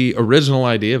like the original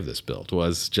idea of this build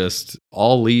was just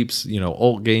all leaps,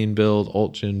 ult gain build,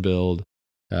 ult gen build.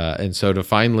 And so to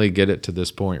finally get it to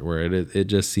this point where it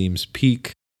just seems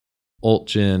peak ult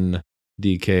gen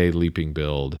DK leaping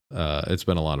build, it's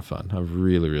been a lot of fun. I've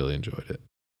really, really enjoyed it.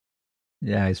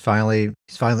 Yeah, he's finally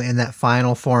in that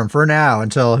final form for now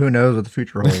until who knows what the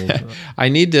future holds.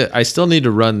 I still need to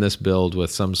run this build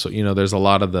with some, there's a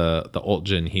lot of the ult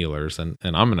gen healers, and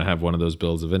I'm going to have one of those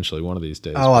builds eventually one of these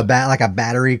days. Oh, like a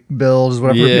battery build is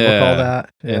whatever people call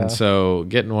that. Yeah. And so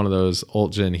getting one of those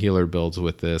ult gen healer builds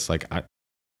with this, like,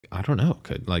 I don't know,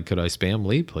 could I spam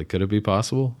leap? Like, could it be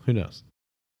possible? Who knows?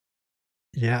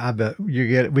 Yeah, I bet we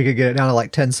could get it down to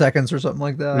like 10 seconds or something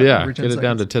like that. Yeah, get it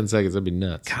down to 10 seconds. That'd be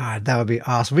nuts. God, that would be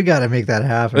awesome. We got to make that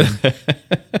happen.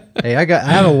 Hey, I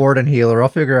have a warden healer. I'll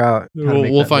figure out.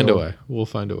 We'll find a way. We'll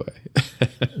find a way.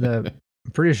 I'm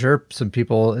pretty sure some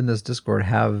people in this Discord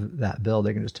have that build.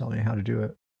 They can just tell me how to do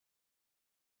it.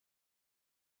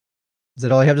 Is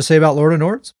that all you have to say about Lord of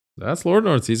Nords? That's Lord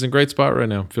North. He's in a great spot right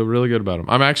now. Feel really good about him.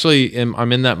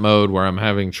 I'm in that mode where I'm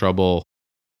having trouble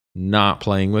not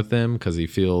playing with him because he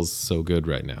feels so good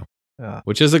right now,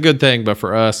 which is a good thing. But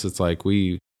for us, it's like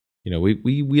we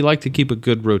like to keep a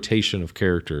good rotation of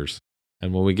characters,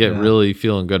 and when we get really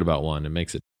feeling good about one, it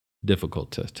makes it difficult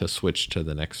to switch to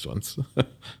the next ones.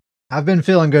 I've been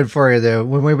feeling good for you though.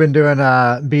 When we've been doing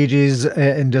BGs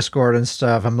in Discord and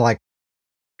stuff, I'm like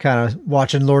kind of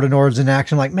watching Lord of Nords in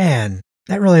action, like, man,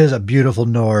 that really is a beautiful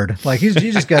Nord. Like you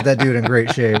just got that dude in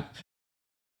great shape.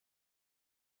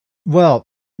 Well,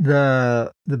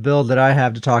 the build that I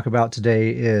have to talk about today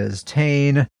is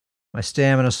Tane, my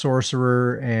stamina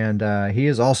sorcerer, and he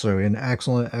is also in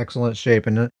excellent shape.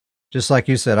 And just like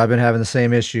you said, I've been having the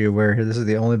same issue where this is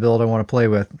the only build I want to play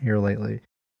with here lately.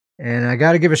 And I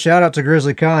got to give a shout out to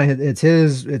Grizzly Khan. It's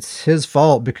his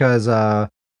fault because I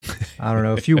don't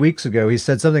know, a few weeks ago he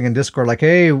said something in Discord like,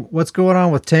 "Hey, what's going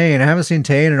on with Tane? I haven't seen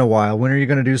Tane in a while. When are you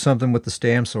going to do something with the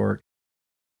Stam Sork?"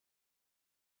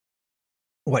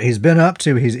 What he's been up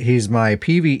to, he's my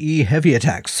PvE heavy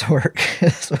attack Sork.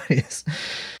 That's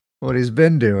what he's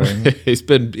been doing. he's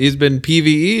been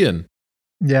PvEing.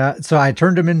 Yeah, so I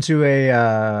turned him into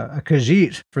a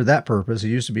Khajiit for that purpose. He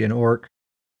used to be an orc.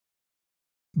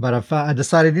 But I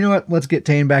decided, you know what, let's get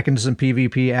Tane back into some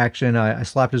PvP action. I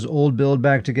slapped his old build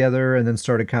back together and then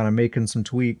started kind of making some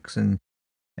tweaks and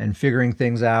figuring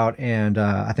things out. And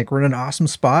I think we're in an awesome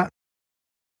spot.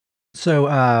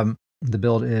 So the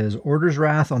build is Order's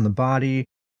Wrath on the body,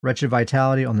 Wretched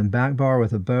Vitality on the back bar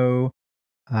with a bow,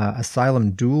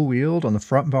 Asylum Dual Wield on the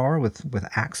front bar with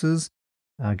axes,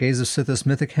 Gaze of Sithis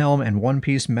Mythic Helm, and One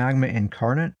Piece Magma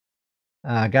Incarnate.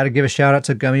 Got to give a shout out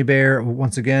to Gummy Bear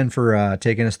once again for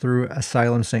taking us through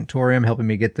Asylum Sanctorium, helping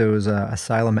me get those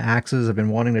Asylum axes. I've been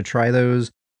wanting to try those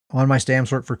on my Stam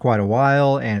Sork for quite a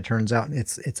while, and it turns out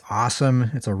it's awesome.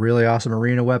 It's a really awesome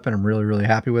arena weapon. I'm really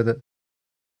happy with it.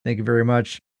 Thank you very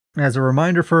much. As a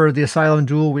reminder for the Asylum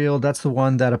Dual Wield, that's the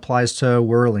one that applies to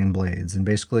Whirling Blades. And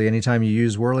basically, anytime you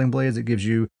use Whirling Blades, it gives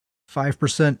you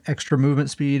 5% extra movement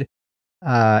speed,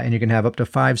 and you can have up to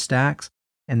 5 stacks.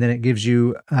 And then it gives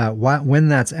you, when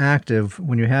that's active,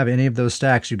 when you have any of those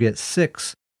stacks, you get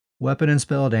 6 weapon and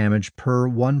spell damage per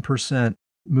 1%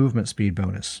 movement speed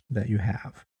bonus that you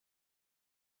have.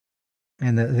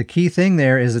 And the key thing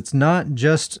there is it's not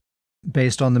just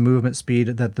based on the movement speed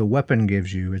that the weapon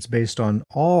gives you. It's based on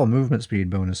all movement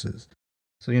speed bonuses.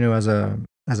 So, as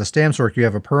a Stam Sork, you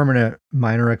have a permanent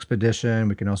minor expedition.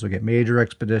 We can also get major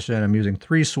expedition. I'm using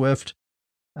 3 swift.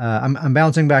 I'm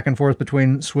bouncing back and forth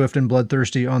between Swift and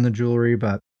Bloodthirsty on the jewelry,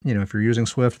 but if you're using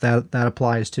Swift, that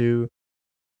applies too.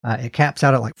 It caps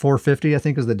out at like 450, I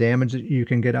think, is the damage that you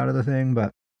can get out of the thing.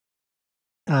 But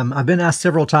I've been asked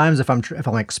several times if I'm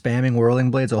like spamming Whirling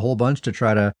Blades a whole bunch to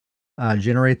try to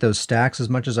generate those stacks as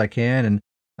much as I can,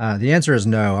 and the answer is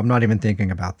no. I'm not even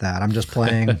thinking about that. I'm just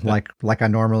playing like I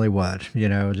normally would.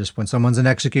 Just when someone's in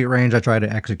execute range, I try to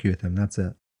execute them. That's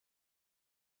it.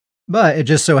 But it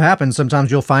just so happens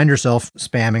sometimes you'll find yourself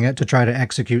spamming it to try to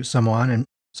execute someone, and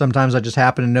sometimes I just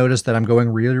happen to notice that I'm going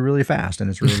really fast, and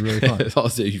it's really fun.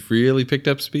 Also, you've really picked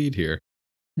up speed here.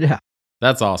 Yeah.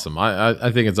 That's awesome.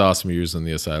 I think it's awesome you're using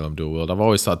the Asylum Dual Wield. I've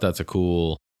always thought that's a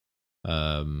cool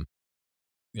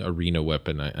arena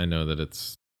weapon. I know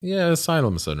that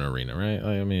Asylum's an arena, right?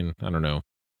 I mean, I don't know.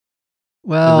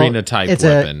 Well, arena type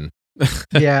weapon.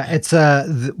 Yeah, it's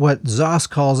what Zos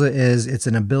calls it is it's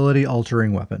an ability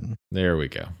altering weapon. There we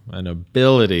go. An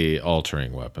ability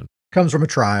altering weapon. Comes from a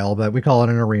trial, but we call it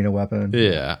an arena weapon.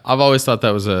 Yeah, I've always thought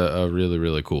that was a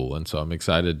really cool one, so I'm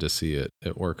excited to see it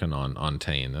working on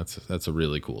Tane. That's a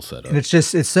really cool setup. And it's so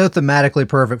thematically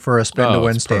perfect for a spin to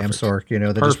win Stam Sork,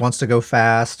 that just wants to go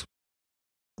fast.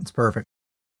 It's perfect.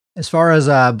 As far as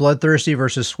Bloodthirsty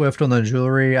versus Swift on the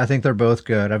jewelry, I think they're both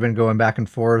good. I've been going back and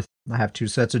forth. I have 2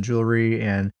 sets of jewelry,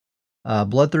 and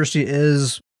Bloodthirsty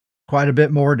is quite a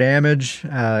bit more damage,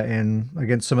 and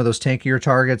against some of those tankier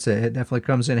targets, it definitely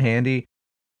comes in handy.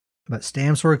 But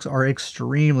Stam Sorks are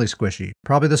extremely squishy.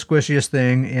 Probably the squishiest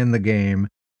thing in the game,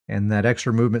 and that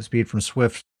extra movement speed from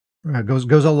Swift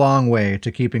goes a long way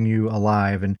to keeping you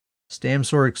alive. And Stam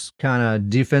Sork's kind of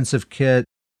defensive kit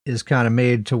is kind of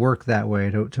made to work that way,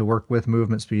 to work with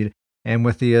movement speed. And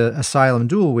with the Asylum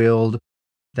Dual Wield,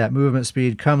 that movement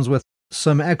speed comes with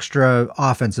some extra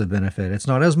offensive benefit. It's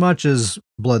not as much as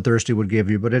Bloodthirsty would give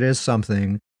you, but it is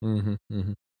something.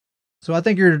 So I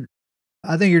think you're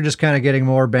just kind of getting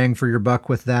more bang for your buck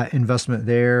with that investment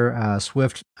there.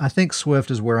 Swift, I think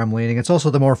Swift is where I'm leaning. It's also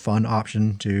the more fun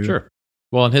option too. Sure.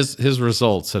 Well, and his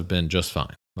results have been just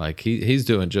fine. Like he's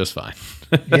doing just fine.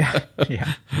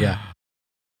 Yeah.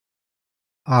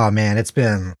 Oh man, it's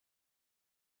been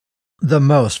the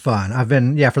most fun. I've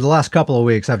been, yeah, for the last couple of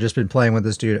weeks, I've just been playing with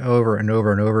this dude over and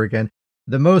over and over again.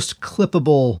 The most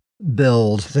clippable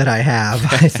build that I have,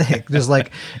 I think. Just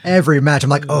like every match,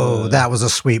 I'm like, oh, that was a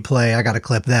sweet play. I got to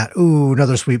clip that. Ooh,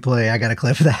 another sweet play. I got to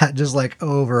clip that. Just like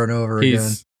over and over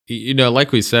again.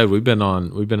 Like we said, we've been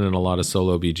in a lot of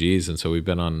solo BGs, and so we've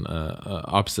been on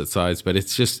opposite sides. But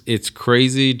it's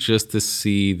crazy just to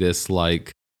see this,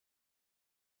 like,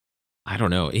 I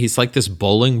don't know. He's like this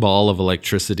bowling ball of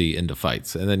electricity into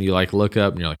fights, and then you like look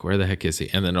up and you're like, where the heck is he?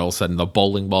 And then all of a sudden the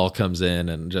bowling ball comes in,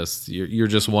 and just you're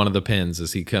just one of the pins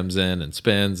as he comes in and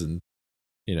spins and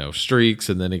streaks,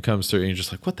 and then he comes through, and you're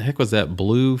just like, what the heck was that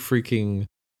blue freaking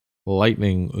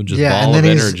lightning just ball of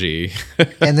energy?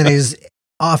 And then he's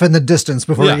off in the distance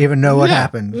before you even know what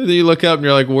happened. And then you look up and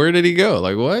you're like, where did he go?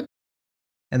 Like, what?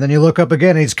 And then you look up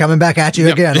again and he's coming back at you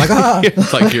again. Like,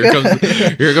 It's like, here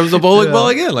comes the bowling ball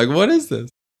again. Like, what is this?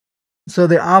 So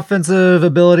the offensive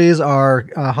abilities are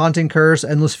Haunting Curse,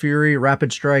 Endless Fury,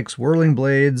 Rapid Strikes, Whirling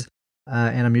Blades,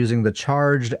 and I'm using the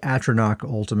Charged Atronach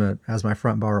ultimate as my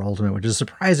front bar ultimate, which is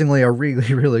surprisingly a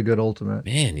really, really good ultimate.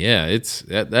 Man, yeah, it's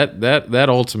that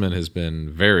ultimate has been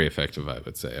very effective, I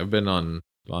would say. I've been on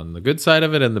the good side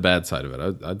of it and the bad side of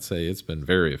it. I'd say it's been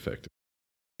very effective.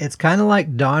 It's kind of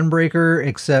like Dawnbreaker,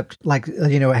 except like,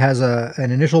 it has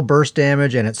an initial burst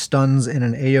damage and it stuns in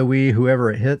an AoE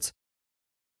whoever it hits.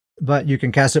 But you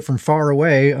can cast it from far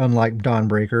away, unlike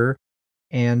Dawnbreaker.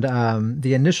 And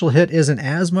the initial hit isn't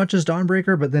as much as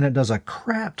Dawnbreaker, but then it does a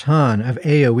crap ton of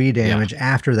AoE damage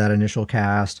after that initial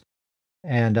cast.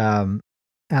 And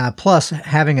plus,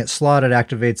 having it slotted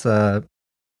activates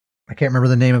I can't remember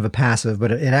the name of a passive,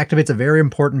 but it activates a very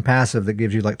important passive that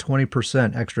gives you like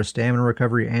 20% extra stamina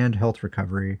recovery and health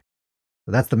recovery.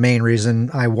 So that's the main reason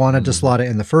I wanted to slot it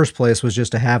in the first place, was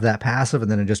just to have that passive, and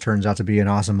then it just turns out to be an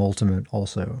awesome ultimate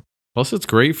also. Plus, it's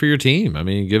great for your team. I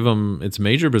mean, give them, it's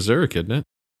Major Berserk, isn't it?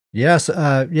 Yes,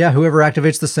 whoever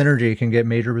activates the synergy can get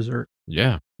Major Berserk.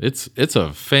 Yeah, that's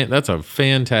a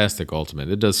fantastic ultimate.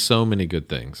 It does so many good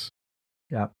things.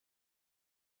 Yeah.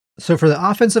 So for the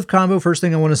offensive combo, first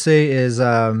thing I want to say is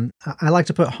I like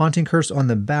to put Haunting Curse on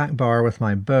the back bar with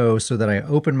my bow so that I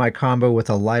open my combo with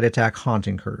a light attack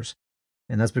Haunting Curse.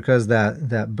 And that's because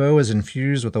that bow is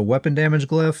infused with a weapon damage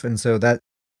glyph, and so that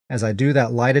as I do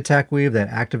that light attack weave, that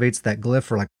activates that glyph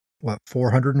for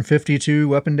 452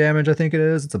 weapon damage, I think it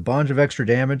is. It's a bunch of extra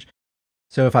damage.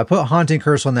 So if I put Haunting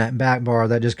Curse on that back bar,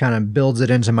 that just kind of builds it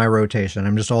into my rotation.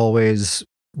 I'm just always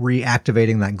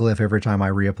reactivating that glyph every time I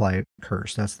reapply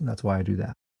Curse. That's why I do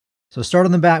that. So start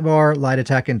on the back bar, light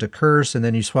attack into Curse, and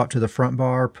then you swap to the front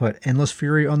bar, put Endless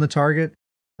Fury on the target,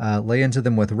 lay into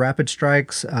them with Rapid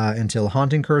Strikes until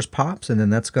Haunting Curse pops, and then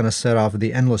that's going to set off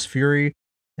the Endless Fury,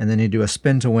 and then you do a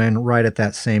spin to win right at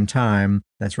that same time.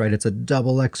 That's right, it's a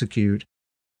double execute.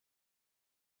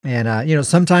 And,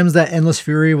 sometimes that Endless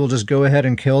Fury will just go ahead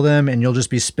and kill them, and you'll just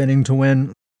be spinning to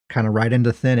win kind of right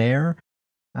into thin air.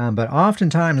 But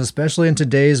oftentimes, especially in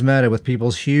today's meta with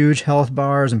people's huge health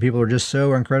bars and people are just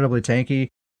so incredibly tanky,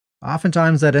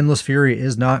 oftentimes that Endless Fury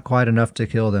is not quite enough to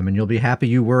kill them, and you'll be happy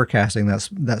you were casting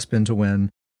that spin to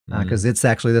win, because it's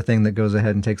actually the thing that goes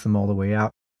ahead and takes them all the way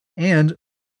out. And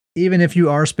even if you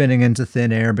are spinning into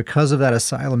thin air, because of that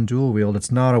Asylum dual wield,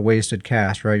 it's not a wasted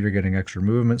cast, right? You're getting extra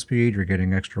movement speed, you're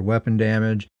getting extra weapon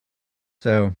damage.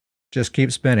 So just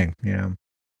keep spinning,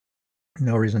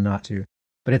 no reason not to.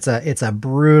 But it's a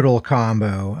brutal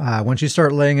combo. Once you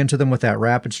start laying into them with that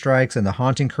Rapid Strikes and the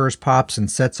Haunting Curse pops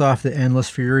and sets off the Endless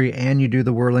Fury, and you do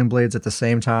the Whirling Blades at the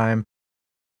same time,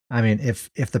 I mean, if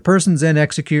the person's in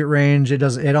execute range,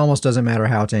 it almost doesn't matter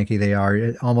how tanky they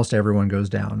are. Almost everyone goes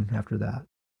down after that.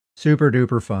 Super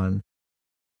duper fun.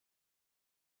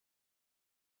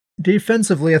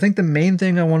 Defensively, I think the main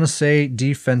thing I want to say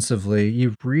defensively,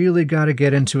 you've really got to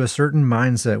get into a certain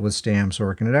mindset with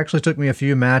Stamsork. And it actually took me a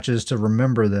few matches to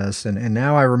remember this. And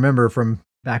now I remember from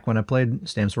back when I played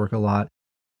Stamsork a lot.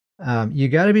 You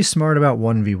got to be smart about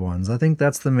 1v1s. I think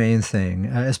that's the main thing,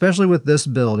 especially with this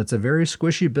build. It's a very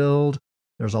squishy build.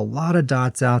 There's a lot of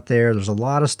dots out there. There's a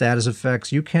lot of status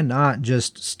effects. You cannot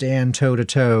just stand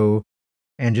toe-to-toe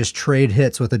and just trade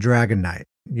hits with a Dragon Knight.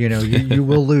 You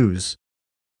will lose.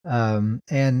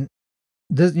 And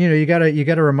this, you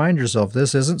gotta remind yourself,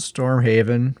 this isn't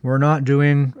Stormhaven. We're not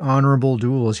doing honorable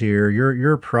duels here.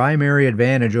 Your primary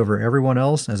advantage over everyone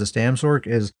else as a Stamsork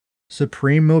is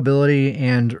supreme mobility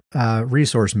and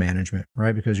resource management,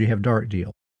 right? Because you have Dark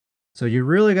Deal. So you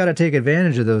really got to take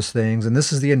advantage of those things, and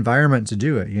this is the environment to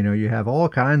do it. You have all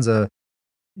kinds of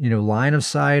line of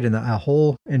sight and a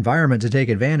whole environment to take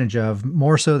advantage of,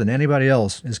 more so than anybody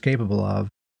else is capable of.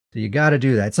 So you got to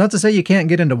do that. It's not to say you can't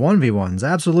get into 1v1s.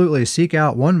 Absolutely seek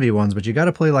out 1v1s, but you got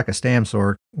to play like a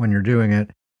Stamsork when you're doing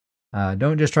it.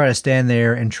 Don't just try to stand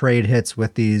there and trade hits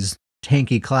with these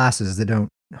tanky classes that don't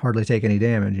hardly take any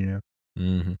damage, you know.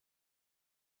 Mm-hmm.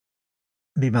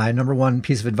 Be my number one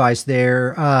piece of advice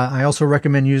there. I also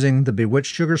recommend using the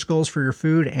Bewitched Sugar Skulls for your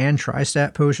food and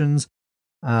Tri-Stat potions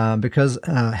because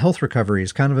health recovery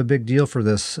is kind of a big deal for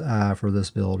this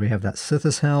build. We have that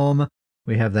Sithis Helm.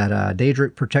 We have that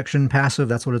Daedric Protection passive.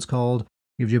 That's what it's called.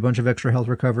 Gives you a bunch of extra health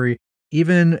recovery.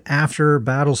 Even after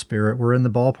Battle Spirit, we're in the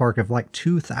ballpark of like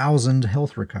 2,000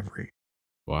 health recovery.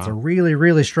 Wow. It's a really,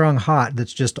 really strong hot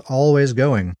that's just always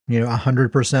going,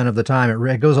 100% of the time.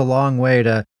 It goes a long way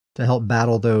to help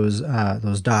battle those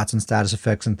dots and status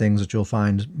effects and things that you'll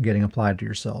find getting applied to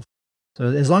yourself. So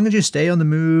as long as you stay on the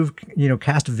move,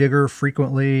 cast Vigor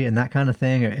frequently and that kind of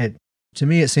thing, to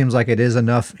me it seems like it is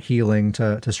enough healing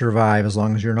to survive as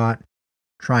long as you're not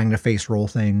trying to face roll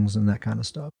things and that kind of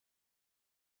stuff.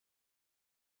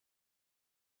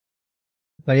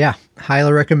 But yeah,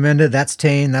 highly recommended. That's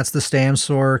Tane. That's the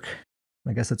Stamsork.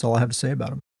 I guess that's all I have to say about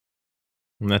him.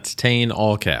 And that's Tane,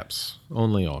 all caps.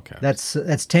 Only all caps.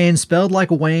 That's Tane spelled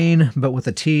like Wayne, but with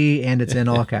a T, and it's in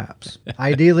all caps.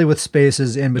 Ideally with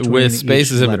spaces in between. With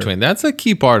spaces in letter. between. That's a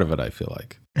key part of it, I feel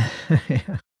like.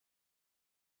 Yeah.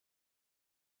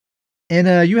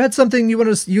 And you had something you want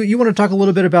to talk a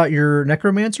little bit about your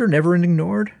Necromancer, Neverending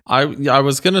Nord? I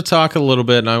was going to talk a little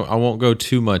bit, and I won't go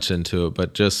too much into it,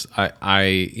 but just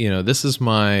this is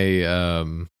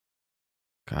my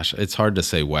gosh, it's hard to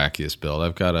say wackiest build.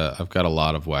 I've got a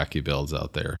lot of wacky builds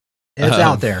out there. It's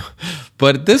out there,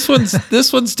 but this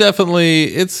one's definitely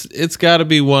it's got to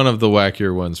be one of the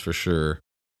wackier ones for sure.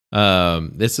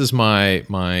 This is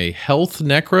my health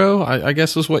necro, I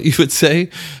guess is what you would say.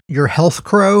 Your health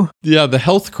crow? Yeah, the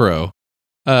health crow.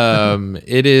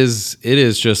 It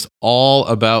is just all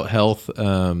about health.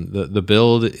 The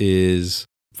build is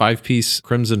 5-piece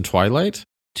Crimson Twilight,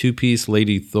 2-piece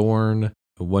Lady Thorn,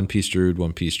 1-piece Druid,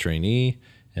 1-piece Trainee,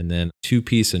 and then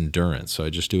 2-piece Endurance. So I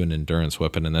just do an Endurance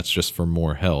weapon, and that's just for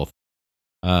more health.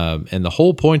 And the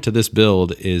whole point to this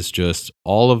build is just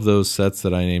all of those sets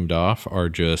that I named off are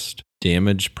just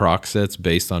damage proc sets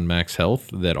based on max health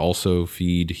that also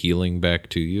feed healing back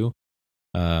to you.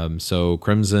 So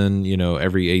Crimson,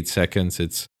 every 8 seconds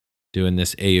it's doing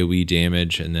this AoE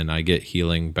damage, and then I get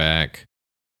healing back.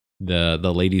 The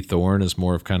Lady Thorn is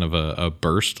more of kind of a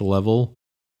burst level.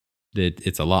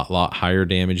 It's a lot higher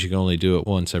damage. You can only do it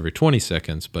once every 20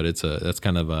 seconds, but that's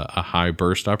kind of a high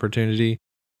burst opportunity.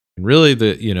 And really,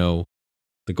 the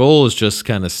goal is just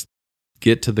kind of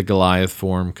get to the Goliath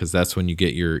form, because that's when you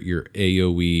get your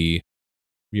AoE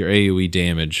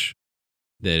damage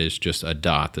that is just a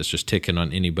dot that's just ticking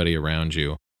on anybody around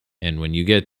you. And when you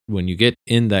get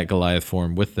in that Goliath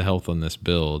form with the health on this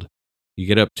build, you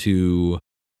get up to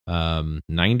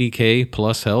 90k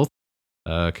plus health.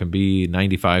 Can be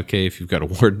 95k if you've got a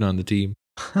warden on the team.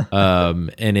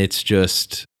 And it's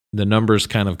just the numbers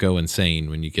kind of go insane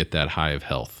when you get that high of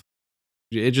health.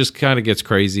 It just kind of gets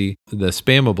crazy. The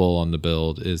spammable on the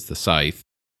build is the Scythe.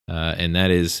 And that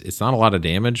is, it's not a lot of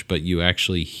damage, but you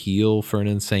actually heal for an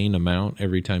insane amount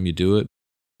every time you do it.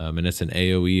 And it's an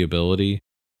AoE ability.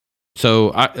 So,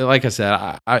 like I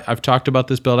said, I've talked about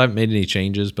this build. I haven't made any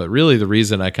changes, but really the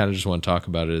reason I kind of just want to talk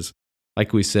about it is,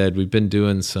 like we said, we've been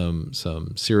doing some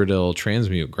Cyrodiil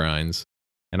transmute grinds.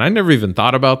 And I never even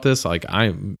thought about this. Like, I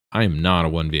am not a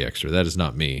 1v-exer. That is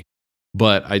not me.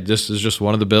 But this is just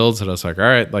one of the builds that I was like, all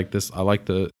right, like this, I like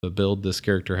the build this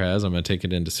character has. I'm going to take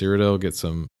it into Cyrodiil, get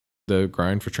the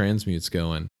grind for transmutes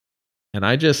going. And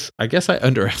I guess I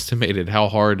underestimated how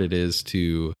hard it is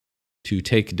to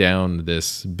take down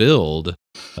this build,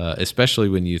 especially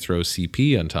when you throw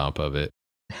CP on top of it.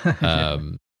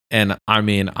 And I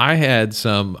mean, I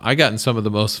got in some of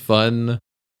the most fun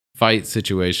fight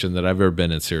situation that I've ever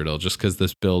been in Cyrodiil, just because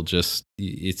this build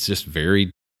it's just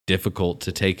very difficult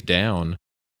to take down.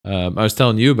 I was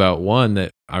telling you about one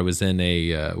that I was in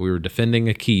we were defending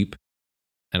a keep,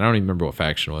 and I don't even remember what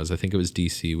faction it was. I think it was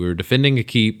DC. We were defending a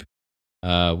keep. We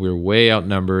were way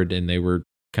outnumbered, and they were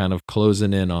kind of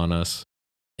closing in on us.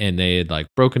 And they had like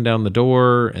broken down the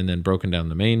door and then broken down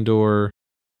the main door.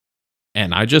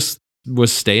 And I just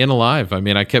was staying alive. I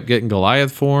mean, I kept getting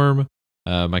Goliath form.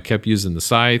 I kept using the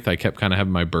Scythe. I kept kind of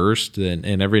having my burst.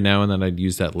 And every now and then I'd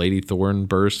use that Lady Thorn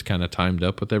burst kind of timed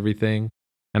up with everything.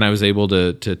 And I was able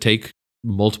to take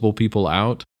multiple people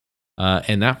out.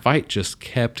 And that fight just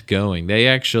kept going. They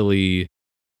actually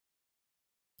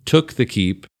took the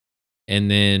keep and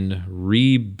then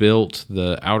rebuilt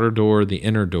the outer door, the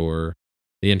inner door,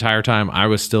 the entire time I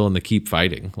was still in the keep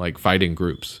fighting, like fighting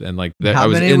groups. And like that, How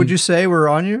many would you say were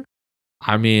on you?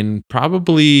 I mean,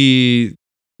 probably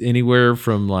anywhere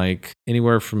from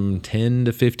 10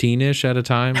 to 15 ish at a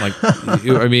time. Like,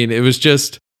 I mean, it was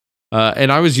just,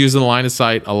 and I was using the line of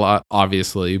sight a lot,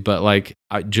 obviously, but like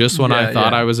just when I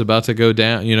thought I was about to go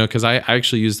down, cause I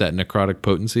actually used that necrotic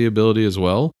potency ability as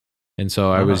well. And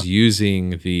so I was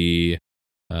using the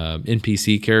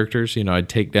NPC characters, I'd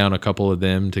take down a couple of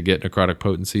them to get necrotic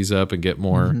potencies up and get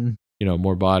more,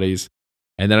 more bodies.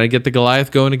 And then I get the Goliath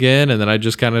going again, and then I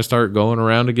just kind of start going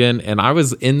around again. And I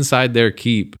was inside their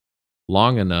keep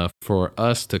long enough for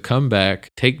us to come back,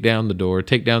 take down the door,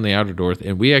 take down the outer door,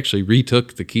 and we actually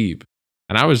retook the keep.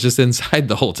 And I was just inside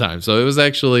the whole time. So it was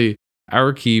actually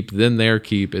our keep, then their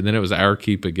keep, and then it was our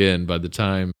keep again by the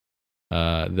time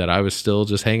that I was still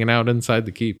just hanging out inside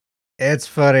the keep. It's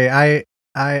funny.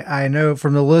 I know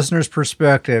from the listener's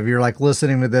perspective, you're like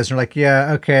listening to this, and you're like,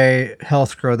 yeah, okay,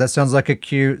 Health Crow, that sounds like a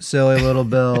cute, silly little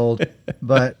build,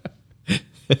 but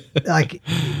like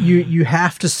you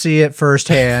have to see it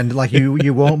firsthand. Like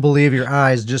you won't believe your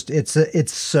eyes. Just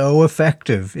it's so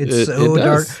effective. It's so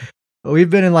dark. We've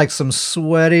been in like some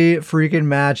sweaty freaking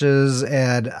matches,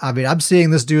 and I mean, I'm seeing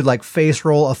this dude like face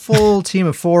roll a full team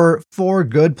of four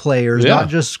good players, not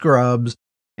just scrubs,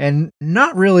 and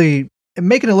not really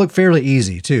making it look fairly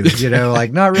easy too,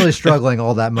 like not really struggling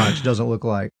all that much. Doesn't look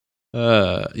like.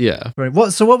 Yeah. Right.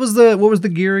 So what was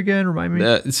the gear again? Remind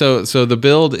me. So the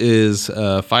build is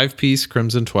 5-piece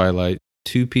Crimson Twilight,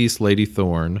 2-piece Lady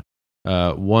Thorn,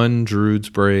 1 Druid's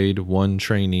Braid, 1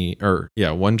 trainee,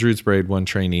 1 Druid's Braid, 1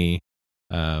 trainee,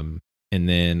 and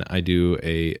then I do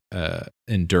a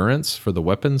endurance for the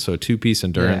weapon. So 2-piece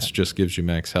endurance just gives you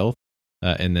max health,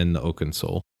 and then the Oaken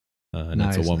Soul. And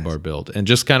it's a 1-bar build. And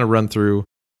just kind of run through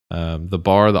the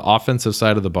bar. The offensive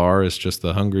side of the bar is just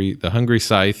the hungry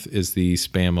scythe is the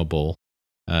spammable.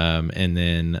 And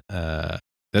then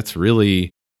that's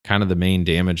really kind of the main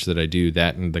damage that I do,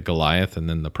 that and the Goliath, and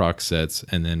then the proc sets.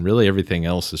 And then really everything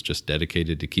else is just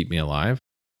dedicated to keep me alive.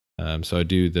 So I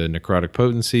do the necrotic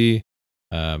potency,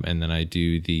 and then I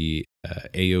do the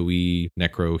AoE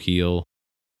necro heal,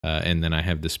 and then I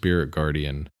have the spirit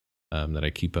guardian that I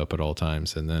keep up at all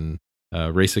times, and then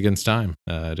race against time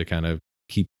to kind of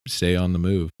stay on the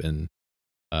move, and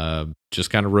just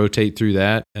kind of rotate through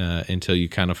that until you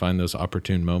kind of find those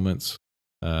opportune moments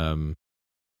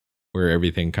where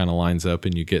everything kind of lines up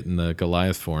and you get in the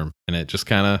Goliath form, and it just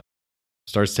kind of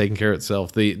starts taking care of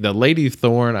itself. The Lady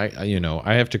Thorn,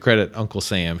 I have to credit Uncle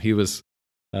Sam. He was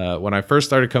when I first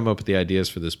started coming up with the ideas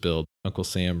for this build, Uncle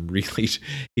Sam really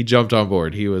he jumped on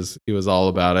board. He was all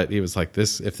about it. He was like,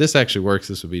 if this actually works,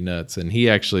 this would be nuts. And he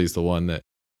actually is the one that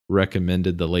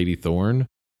recommended the Lady Thorn,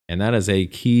 and that is a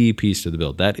key piece to the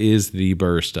build. That is the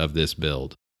burst of this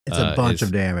build. It's a bunch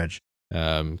of damage.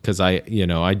 Because I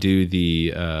do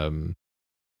the I'm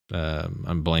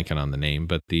blanking on the name,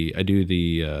 but I do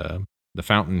the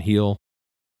fountain heal.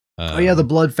 The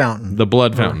blood fountain. The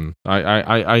blood fountain.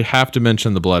 I have to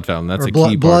mention the blood fountain. That's a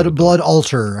key part. Blood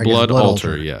altar. Blood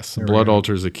altar. Yes, blood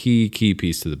altar is a key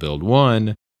piece to the build.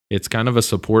 One, it's kind of a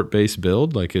support based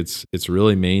build. Like it's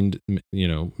really meant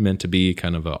to be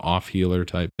kind of a off healer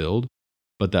type build.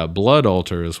 But that blood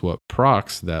altar is what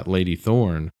procs that Lady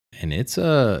Thorn, and it's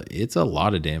a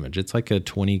lot of damage. It's like a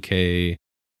 20k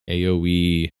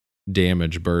AOE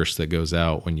damage burst that goes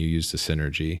out when you use the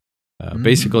synergy.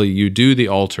 Basically, you do the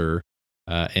altar,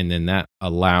 and then that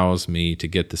allows me to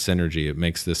get the synergy. It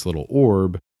makes this little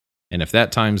orb, and if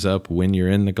that times up when you're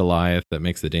in the Goliath, that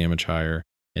makes the damage higher.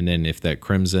 And then if that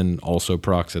Crimson also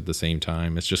procs at the same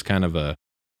time, it's just kind of a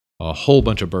whole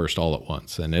bunch of burst all at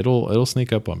once, and it'll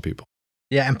sneak up on people.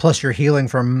 Yeah, and plus you're healing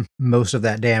from most of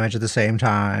that damage at the same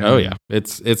time. Oh yeah,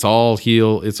 it's all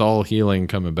healing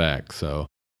coming back, so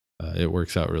it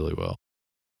works out really well.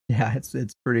 Yeah,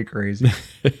 it's pretty crazy.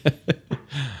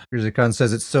 Rizikun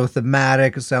says it's so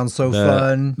thematic. It sounds so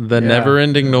fun. The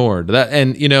never-ending Nord. That,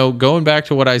 and going back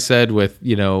to what I said with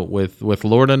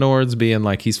Lord of Nords being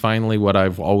like he's finally what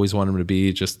I've always wanted him to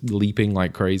be, just leaping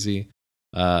like crazy.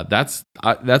 That's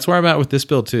where I'm at with this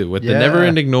build too. With the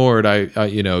never-ending Nord,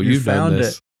 you've done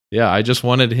this. Yeah, I just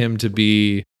wanted him to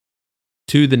be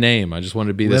to the name. I just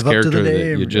wanted to be this character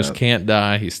that you just can't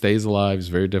die. He stays alive. He's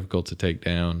very difficult to take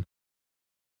down.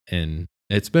 And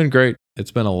it's been great.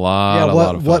 It's been a lot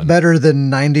of fun. What better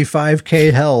than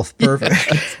 95k health?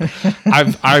 Perfect.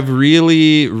 I've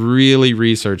really, really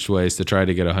researched ways to try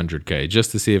to get 100k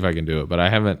just to see if I can do it, but I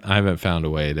haven't found a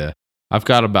way to. I've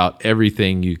got about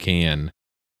everything you can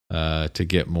to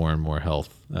get more and more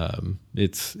health.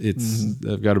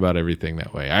 I've got about everything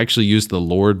that way. I actually used the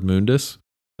Lord Mundus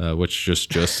which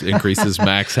just increases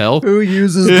max health. Who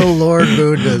uses the Lord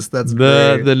Mundus? That's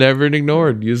great. The Never Ending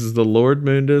Nord uses the Lord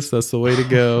Mundus. That's the way to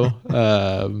go.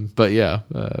 But yeah,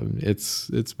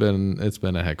 it's been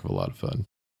a heck of a lot of fun.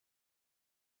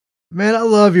 Man, I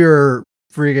love your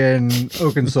freaking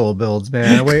Oaken Soul builds,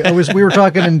 man. We were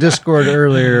talking in Discord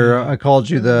earlier. I called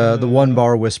you the one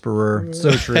bar whisperer.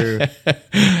 So true.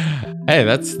 Hey,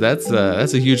 that's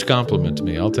a huge compliment to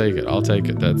me. I'll take it.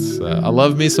 That's I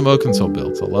love me some Oaken Soul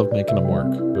builds. I love making them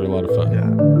work. They're a lot of fun. Yeah.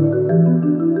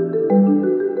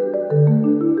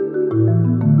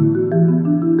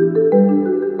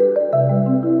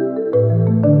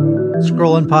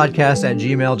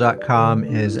 scrollingpodcast@gmail.com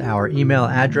is our email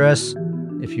address.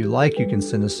 If you like, you can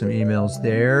send us some emails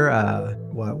there.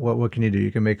 What can you do?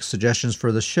 You can make suggestions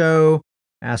for the show,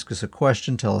 ask us a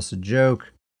question, tell us a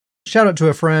joke, shout out to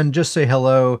a friend, just say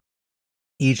hello.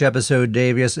 Each episode,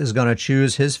 Davius is going to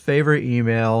choose his favorite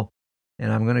email,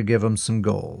 and I'm going to give him some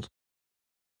gold.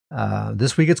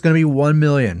 This week it's going to be 1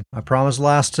 million. I promised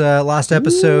last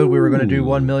episode we were going to do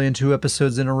 1 million 2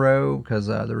 episodes in a row because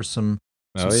there was some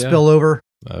spillover.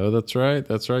 Oh, that's right.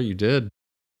 You did.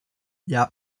 Yep.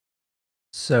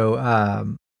 So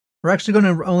we're actually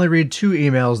going to only read 2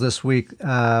 emails this week.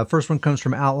 First one comes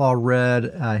from Outlaw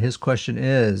Red. His question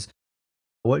is,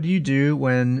 what do you do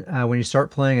when you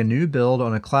start playing a new build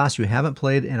on a class you haven't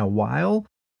played in a while?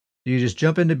 Do you just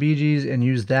jump into BGs and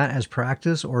use that as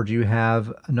practice, or do you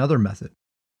have another method?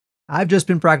 I've just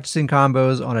been practicing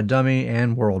combos on a dummy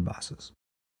and world bosses.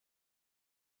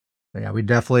 But yeah, we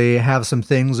definitely have some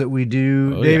things that we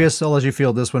do. Oh, Davius, I'll let you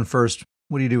field this one first.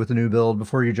 What do you do with a new build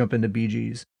before you jump into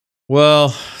BGs?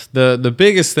 Well, the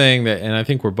biggest thing that, and I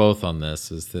think we're both on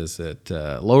this, is this at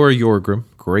Lower Yorgrim,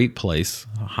 great place,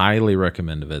 highly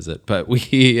recommend a visit. But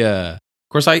we, of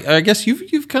course, I guess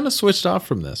you've kind of switched off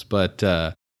from this, but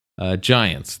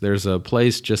Giants. There's a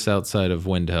place just outside of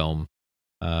Windhelm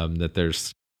that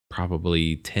there's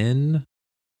probably 10,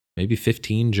 maybe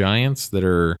 15 giants that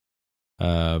are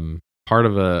part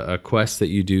of a quest that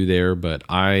you do there. But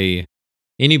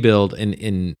any build,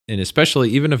 and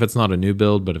especially even if it's not a new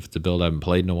build, but if it's a build I haven't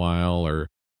played in a while, or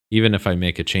even if I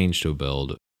make a change to a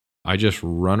build, I just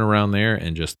run around there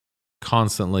and just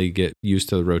constantly get used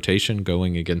to the rotation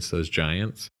going against those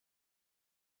giants.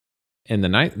 And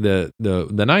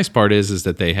the nice part is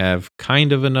that they have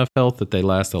kind of enough health that they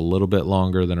last a little bit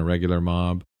longer than a regular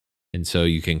mob, and so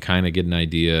you can kind of get an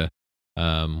idea.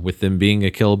 With them being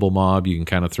a killable mob, you can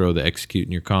kind of throw the execute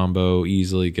in your combo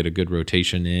easily, get a good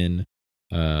rotation in,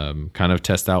 kind of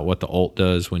test out what the ult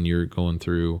does when you're going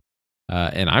through.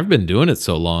 And I've been doing it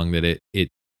so long that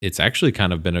it's actually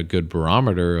kind of been a good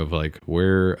barometer of like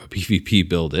where a PvP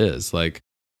build is. Like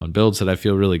on builds that I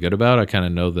feel really good about, I kind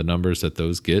of know the numbers that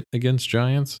those get against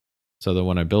giants. So that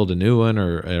when I build a new one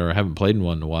or I haven't played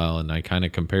one in a while, and I kind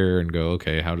of compare and go,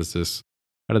 okay, how do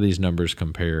these numbers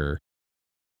compare?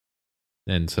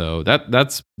 And so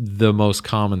that's the most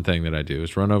common thing that I do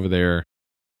is run over there,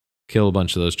 kill a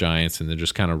bunch of those giants, and then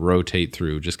just kind of rotate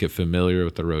through, just get familiar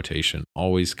with the rotation.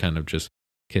 Always kind of just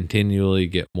continually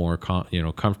get more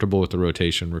comfortable with the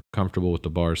rotation, comfortable with the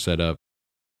bar setup.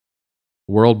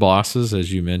 World bosses,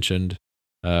 as you mentioned,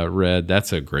 Red,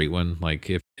 that's a great one. Like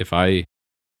if I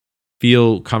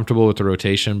feel comfortable with the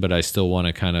rotation, but I still want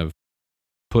to kind of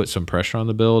put some pressure on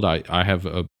the build, I have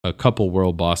a couple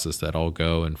world bosses that I'll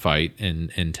go and fight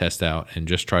and test out and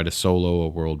just try to solo a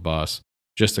world boss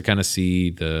just to kind of see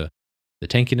the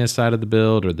tankiness side of the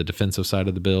build or the defensive side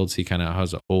of the build, see kind of how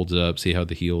it holds up, see how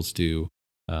the heals do.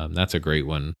 That's a great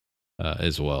one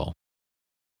as well.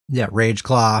 Yeah, Rage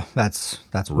Claw. That's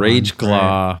Rage one,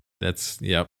 Claw. Right?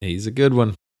 Yep. He's a good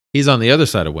one. He's on the other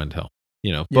side of Windhelm.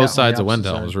 Both sides of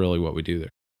Windhelm is really what we do there.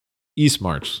 East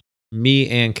March, me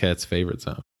and Ket's favorite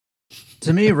zone.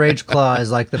 To me, Rage Claw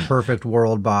is like the perfect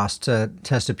world boss to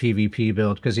test a PvP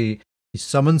build because he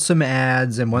summons some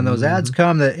ads, and when those ads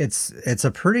come, it's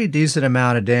a pretty decent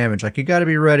amount of damage. Like you got to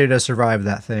be ready to survive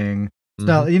that thing. It's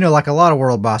not, like a lot of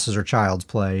world bosses are child's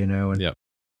play, and yep.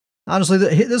 Honestly,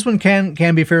 this one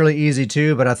can be fairly easy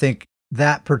too, but I think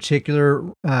that particular,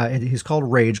 he's called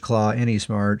Rage Claw in East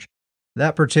March.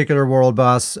 That particular world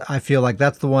boss, I feel like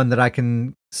that's the one that I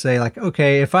can say like,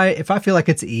 okay, if I feel like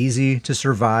it's easy to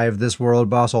survive this world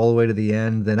boss all the way to the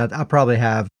end, then I probably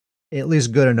have at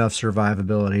least good enough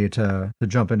survivability to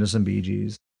jump into some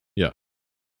BGs. Yeah.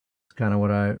 It's kind of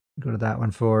what I go to that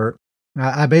one for.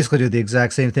 I basically do the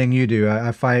exact same thing you do.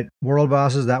 I fight world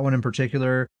bosses, that one in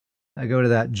particular. I go to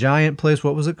that giant place.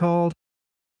 What was it called?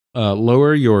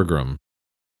 Lower Yorgrim.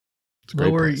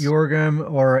 Lower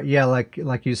Yorgrim, or yeah,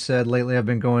 like you said, lately I've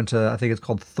been going to, I think it's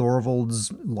called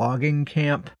Thorvald's logging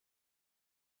camp.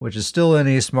 which is still in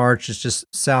East March. It's just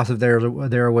south of there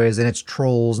a ways, and it's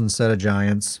trolls instead of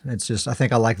giants. It's just I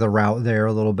think I like the route there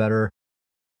a little better.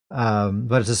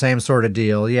 But it's the same sort of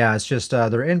deal. Yeah, it's just they're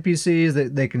NPCs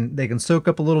that they can soak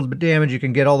up a little bit of damage. You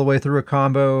can get all the way through a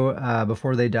combo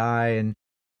before they die,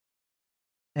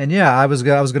 and yeah, I was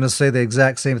gonna say the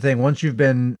exact same thing. Once you've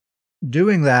been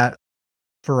doing that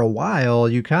for a while,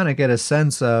 you kind of get a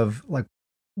sense of like,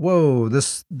 whoa,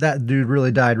 that dude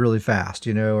really died really fast,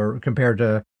 or compared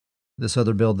to this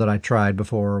other build that I tried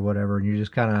before or whatever. And you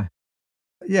just kind of,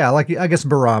 yeah, like I guess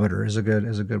barometer is a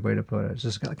good way to put it. It's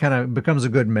just kind of becomes a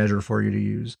good measure for you to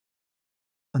use.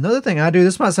 Another thing I do,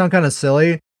 this might sound kind of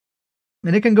silly,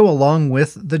 and it can go along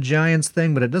with the giants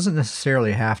thing, but it doesn't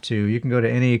necessarily have to. You can go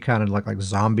to any kind of like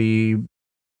zombie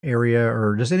area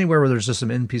or just anywhere where there's just some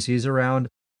NPCs around.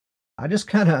 I just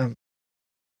kind of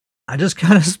I just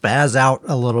kind of spaz out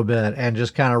a little bit and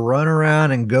just kind of run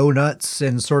around and go nuts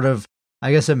and sort of,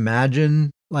 I guess,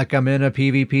 imagine like I'm in a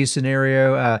PvP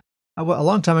scenario. A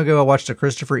long time ago, I watched a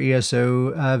Christopher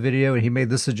ESO video, and he made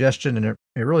this suggestion, and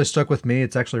it really stuck with me.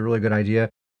 It's actually a really good idea.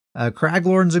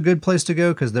 Craglorn's a good place to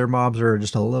go because their mobs are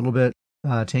just a little bit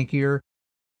tankier.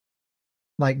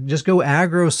 Like, just go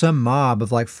aggro some mob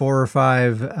of like 4 or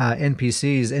 5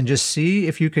 NPCs and just see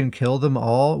if you can kill them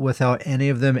all without any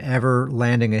of them ever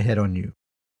landing a hit on you.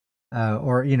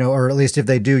 Or at least if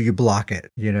they do, you block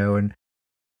it, and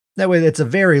that way it's a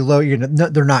very low,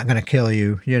 they're not going to kill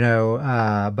you,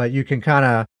 but you can kind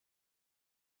of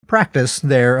practice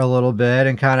there a little bit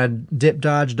and kind of dip,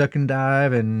 dodge, duck and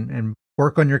dive and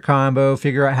work on your combo,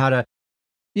 figure out how to,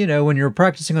 when you're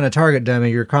practicing on a target dummy,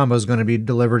 your combo is going to be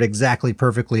delivered exactly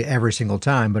perfectly every single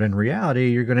time. But in reality,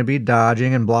 you're going to be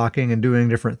dodging and blocking and doing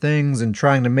different things and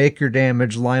trying to make your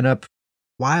damage line up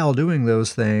while doing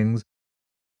those things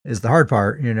is the hard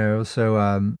part,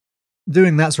 So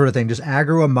doing that sort of thing, just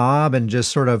aggro a mob and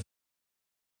just sort of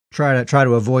try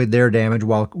to avoid their damage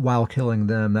while killing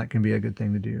them. That can be a good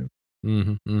thing to do.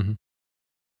 Mm-hmm, mm-hmm.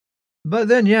 But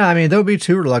then, yeah, I mean, they'll be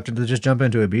too reluctant to just jump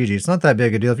into a BG. It's not that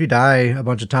big a deal. If you die a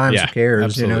bunch of times, who cares?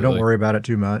 Absolutely. Don't worry about it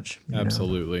too much.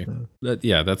 Absolutely.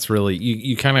 That's really,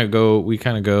 we kind of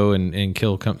go and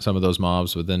kill some of those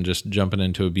mobs, but then just jumping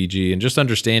into a BG and just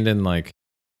understanding, like,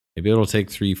 maybe it'll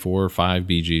take 3, 4, 5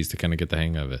 BGs to kind of get the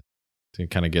hang of it, to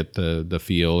kind of get the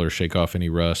feel or shake off any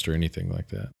rust or anything like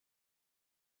that.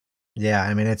 Yeah,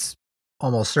 I mean, it's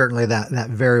almost certainly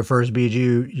that very first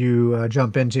BG you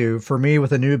jump into. For me,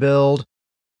 with a new build,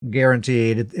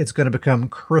 guaranteed, it's going to become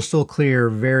crystal clear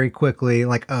very quickly.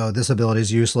 Like, oh, this ability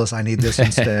is useless. I need this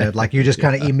instead. Like, you just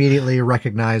kind of immediately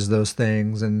recognize those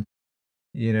things, and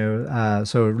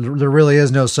so there really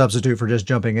is no substitute for just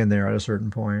jumping in there at a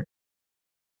certain point.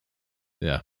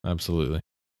 Yeah, absolutely.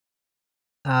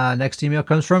 Next email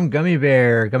comes from Gummy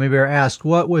Bear. Gummy Bear asked,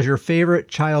 "What was your favorite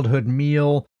childhood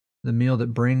meal? The meal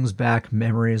that brings back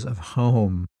memories of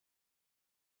home."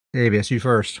 Davius, you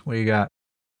first. What do you got?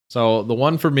 So the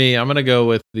one for me, I'm going to go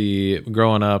with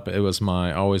growing up, it was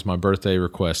always my birthday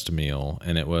request meal,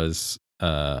 and it was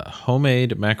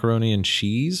homemade macaroni and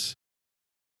cheese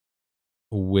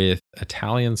with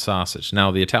Italian sausage. Now,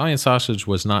 the Italian sausage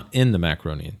was not in the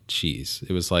macaroni and cheese.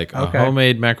 It was like a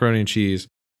homemade macaroni and cheese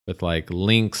with like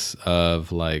links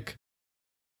of like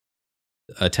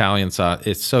Italian sauce.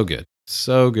 It's so good.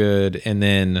 So good. And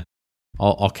then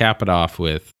I'll cap it off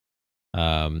with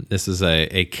this is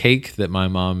a cake that my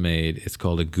mom made. It's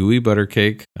called a gooey butter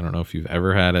cake. I don't know if you've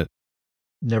ever had it.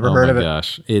 Never heard of it. Oh my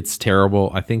gosh, it's terrible.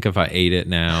 I think if I ate it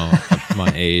now at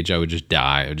my age, I would just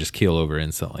die. I would just keel over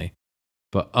instantly.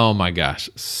 But oh my gosh,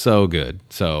 so good.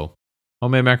 So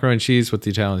homemade macaroni and cheese with the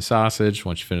Italian sausage.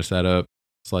 Once you finish that up,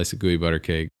 slice of gooey butter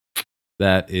cake.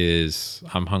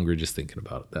 I'm hungry just thinking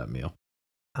about that meal.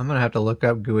 I'm going to have to look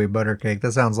up gooey butter cake.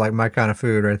 That sounds like my kind of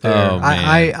food right there. Oh,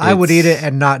 man. I would eat it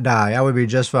and not die. I would be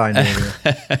just fine doing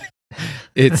it.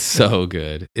 It's so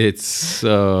good. It's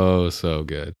so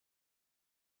good.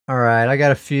 All right. I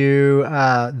got a few.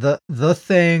 The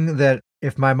thing that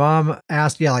if my mom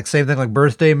asked, like same thing like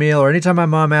birthday meal, or anytime my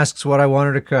mom asks what I want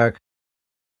her to cook.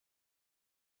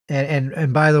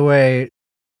 And by the way,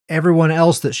 everyone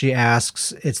else that she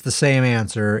asks, it's the same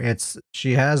answer.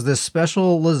 She has this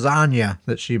special lasagna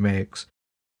that she makes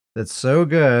that's so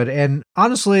good. And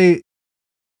honestly,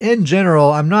 in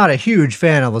general, I'm not a huge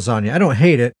fan of lasagna. I don't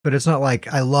hate it, but it's not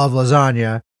like I love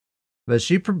lasagna. But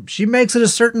she makes it a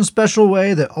certain special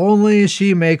way that only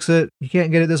she makes it. You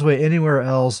can't get it this way anywhere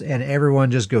else, and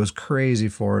everyone just goes crazy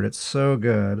for it. It's so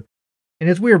good. And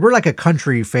it's weird. We're like a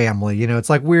country family, It's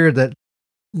like weird that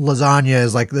lasagna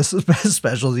is like this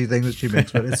specialty thing that she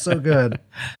makes, but it's so good.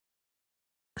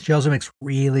 She She also makes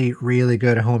really, really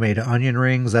good homemade onion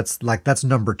rings. That's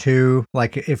number 2.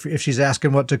 Like if she's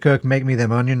asking what to cook, make me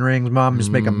them onion rings, Mom.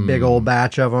 Just make a big old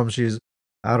batch of them.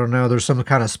 I don't know. There's some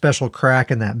kind of special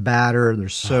crack in that batter. They're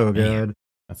so good.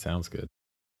 That sounds good.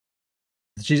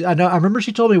 I remember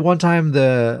she told me one time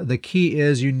the key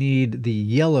is you need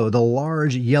the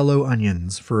large yellow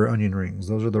onions for onion rings.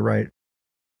 Those are the right.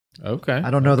 Okay.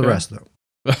 I don't know the rest though.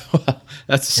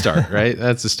 That's a start, right?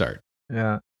 That's a start.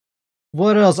 Yeah.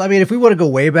 What else? I mean, if we want to go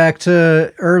way back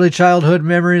to early childhood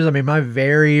memories, I mean, my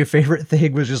very favorite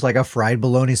thing was just like a fried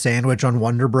bologna sandwich on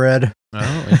Wonder Bread.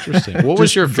 Oh, interesting. What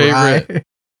was your favorite?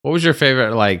 What was your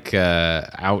favorite like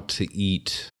out to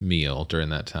eat meal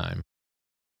during that time?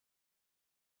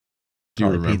 Do you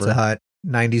remember? Pizza Hut.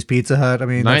 90s Pizza Hut. I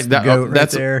mean, that's the goat right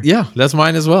there. Yeah, that's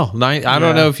mine as well. I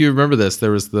don't know if you remember this.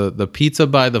 There was the pizza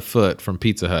by the foot from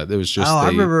Pizza Hut. It was just I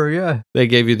remember, yeah. They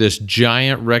gave you this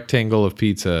giant rectangle of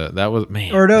pizza. That was,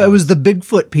 man. Or no, it was the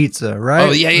Bigfoot pizza, right?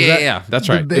 Oh, yeah. That's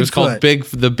right. It was called the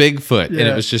Bigfoot. Yeah. And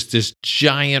it was just this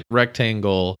giant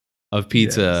rectangle of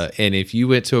pizza. Yes. And if you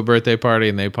went to a birthday party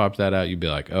and they popped that out, you'd be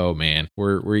like, oh man,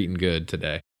 we're eating good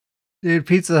today. Dude,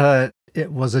 Pizza Hut, it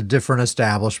was a different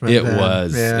establishment. It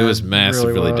was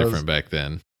massively different back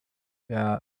then.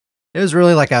 Yeah. It was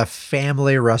really like a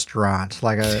family restaurant,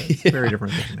 like a very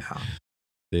different thing now.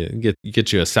 Yeah,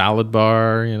 get you a salad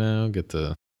bar, get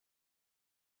the.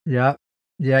 Yeah.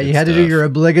 Yeah, you had to do your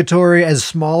obligatory as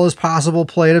small as possible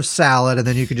plate of salad, and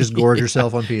then you could just gorge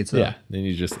yourself on pizza. Yeah, then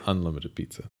you just unlimited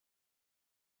pizza.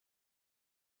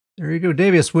 There you go,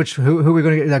 Davius. Who are we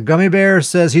going to get? Now, Gummy Bear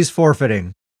says he's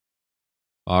forfeiting.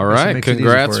 All right,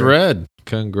 congrats, Red.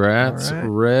 Congrats,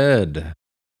 Red,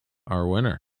 our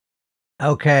winner.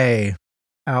 Okay,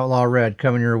 Outlaw Red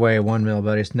coming your way. 1 mil,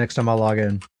 buddies. Next time I'll log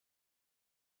in.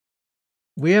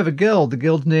 We have a guild. The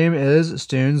guild's name is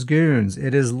Stoon's Goons.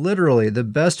 It is literally the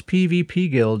best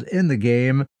PvP guild in the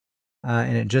game,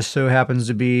 and it just so happens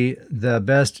to be the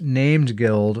best named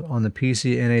guild on the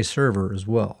PCNA server as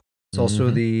well. It's also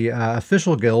the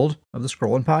official guild of the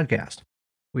Scrollin' Podcast.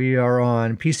 We are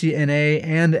on PCNA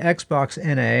and Xbox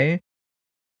NA.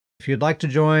 If you'd like to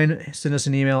join, send us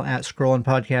an email at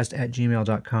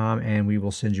scrollandpodcast@gmail.com, and we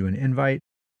will send you an invite.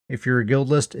 If your guild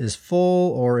list is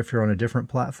full, or if you're on a different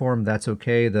platform, that's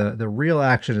okay. The real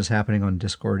action is happening on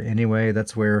Discord anyway.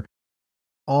 That's where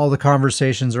all the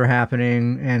conversations are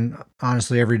happening, and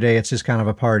honestly, every day it's just kind of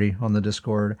a party on the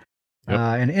Discord. Yep.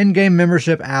 An in-game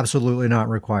membership, absolutely not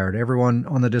required. Everyone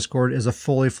on the Discord is a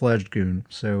fully fledged goon.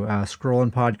 So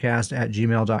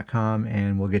scrollandpodcast@gmail.com,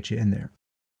 and we'll get you in there.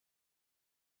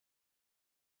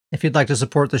 If you'd like to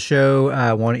support the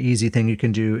show, one easy thing you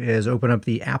can do is open up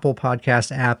the Apple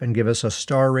Podcast app and give us a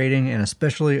star rating, and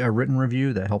especially a written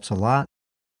review. That helps a lot.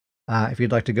 If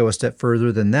you'd like to go a step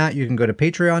further than that, you can go to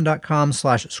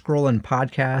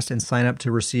patreon.com/scrollandpodcast and sign up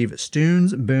to receive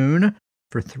Stoon's Boon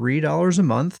for $3 a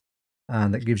month.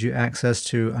 That gives you access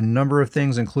to a number of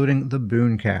things, including the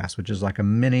Booncast, which is like a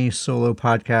mini solo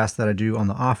podcast that I do on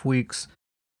the off weeks.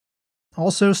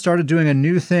 Also started doing a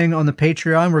new thing on the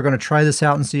Patreon. We're going to try this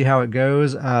out and see how it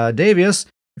goes. Davius,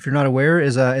 if you're not aware,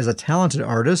 is a talented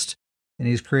artist, and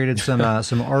he's created some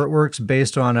artworks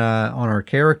based on our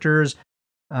characters.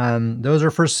 Those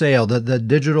are for sale. The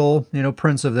digital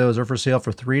prints of those are for sale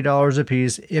for $3 a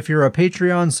piece. If you're a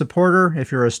Patreon supporter,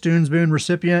 if you're a Stoon's Boon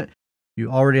recipient, you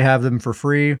already have them for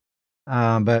free.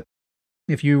 But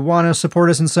if you want to support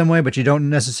us in some way, but you don't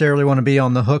necessarily want to be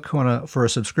on the hook for a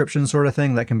subscription sort of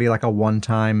thing, that can be like a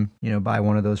one-time, buy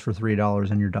one of those for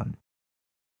 $3 and you're done.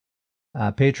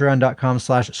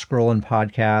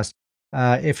 Patreon.com/scrollandpodcast.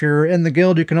 If you're in the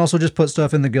guild, you can also just put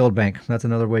stuff in the guild bank. That's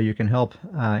another way you can help.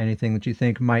 Anything that you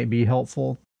think might be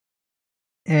helpful.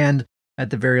 And at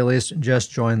the very least,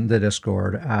 just join the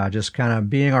Discord. Just kind of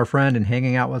being our friend and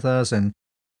hanging out with us and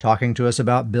talking to us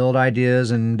about build ideas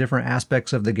and different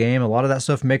aspects of the game. A lot of that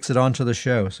stuff makes it onto the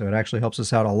show, so it actually helps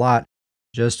us out a lot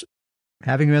just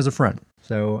having you as a friend.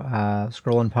 So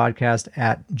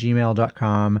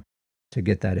scrollandpodcast@gmail.com to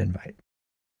get that invite.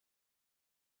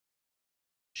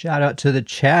 Shout out to the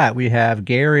chat. We have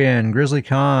Garion, Grizzly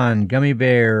Khan, Gummy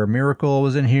Bear, Miracle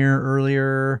was in here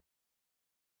earlier.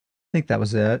 I think that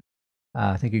was it.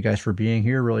 Thank you guys for being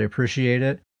here. Really appreciate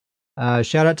it.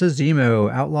 Shout out to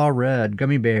Zemo, Outlaw Red,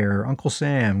 Gummy Bear, Uncle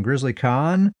Sam, Grizzly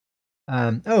Khan.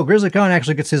 Grizzly Khan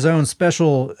actually gets his own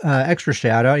special extra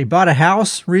shout out. He bought a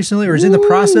house recently, or is in the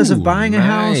process of buying a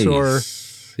house, or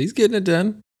he's getting it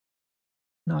done.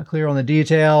 Not clear on the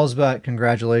details, but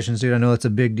congratulations, dude. I know it's a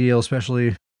big deal,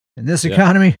 especially in this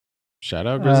economy. Shout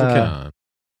out Grizzly Khan.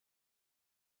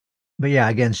 But yeah,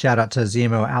 again, shout out to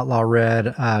Zemo, Outlaw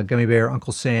Red, Gummy Bear,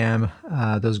 Uncle Sam,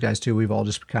 those guys too. We've all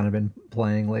just kind of been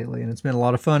playing lately, and it's been a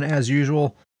lot of fun as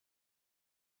usual.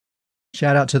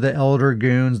 Shout out to the Elder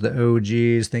Goons, the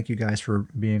OGs. Thank you guys for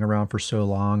being around for so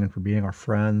long and for being our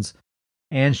friends.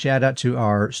 And shout out to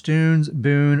our Stoons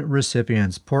Boon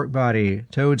recipients: Pork Body,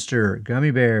 Toadster, Gummy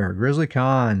Bear, Grizzly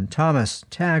Khan, Thomas,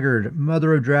 Taggart,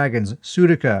 Mother of Dragons,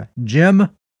 Sudica,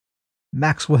 Jim,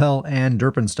 Maxwell, and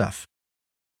Derpenstuff.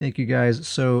 Thank you guys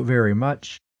so very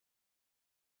much.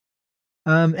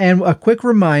 And a quick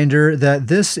reminder that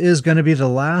this is going to be the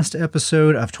last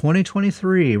episode of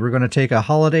 2023. We're going to take a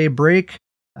holiday break.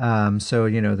 So,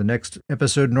 the next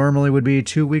episode normally would be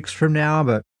 2 weeks from now,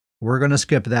 but we're going to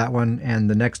skip that one. And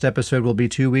the next episode will be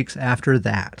 2 weeks after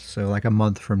that. So like a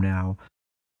month from now.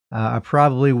 I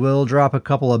probably will drop a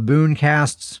couple of Boon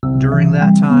casts during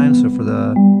that time. So for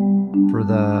the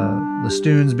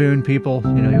Stoons Boon people,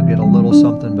 you'll get a little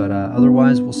something, but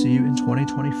otherwise we'll see you in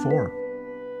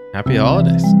 2024. Happy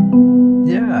holidays.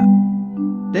 Yeah.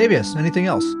 Davius, anything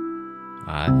else?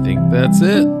 I think that's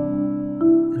it.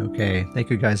 Okay. Thank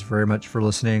you guys very much for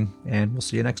listening, and we'll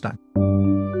see you next time.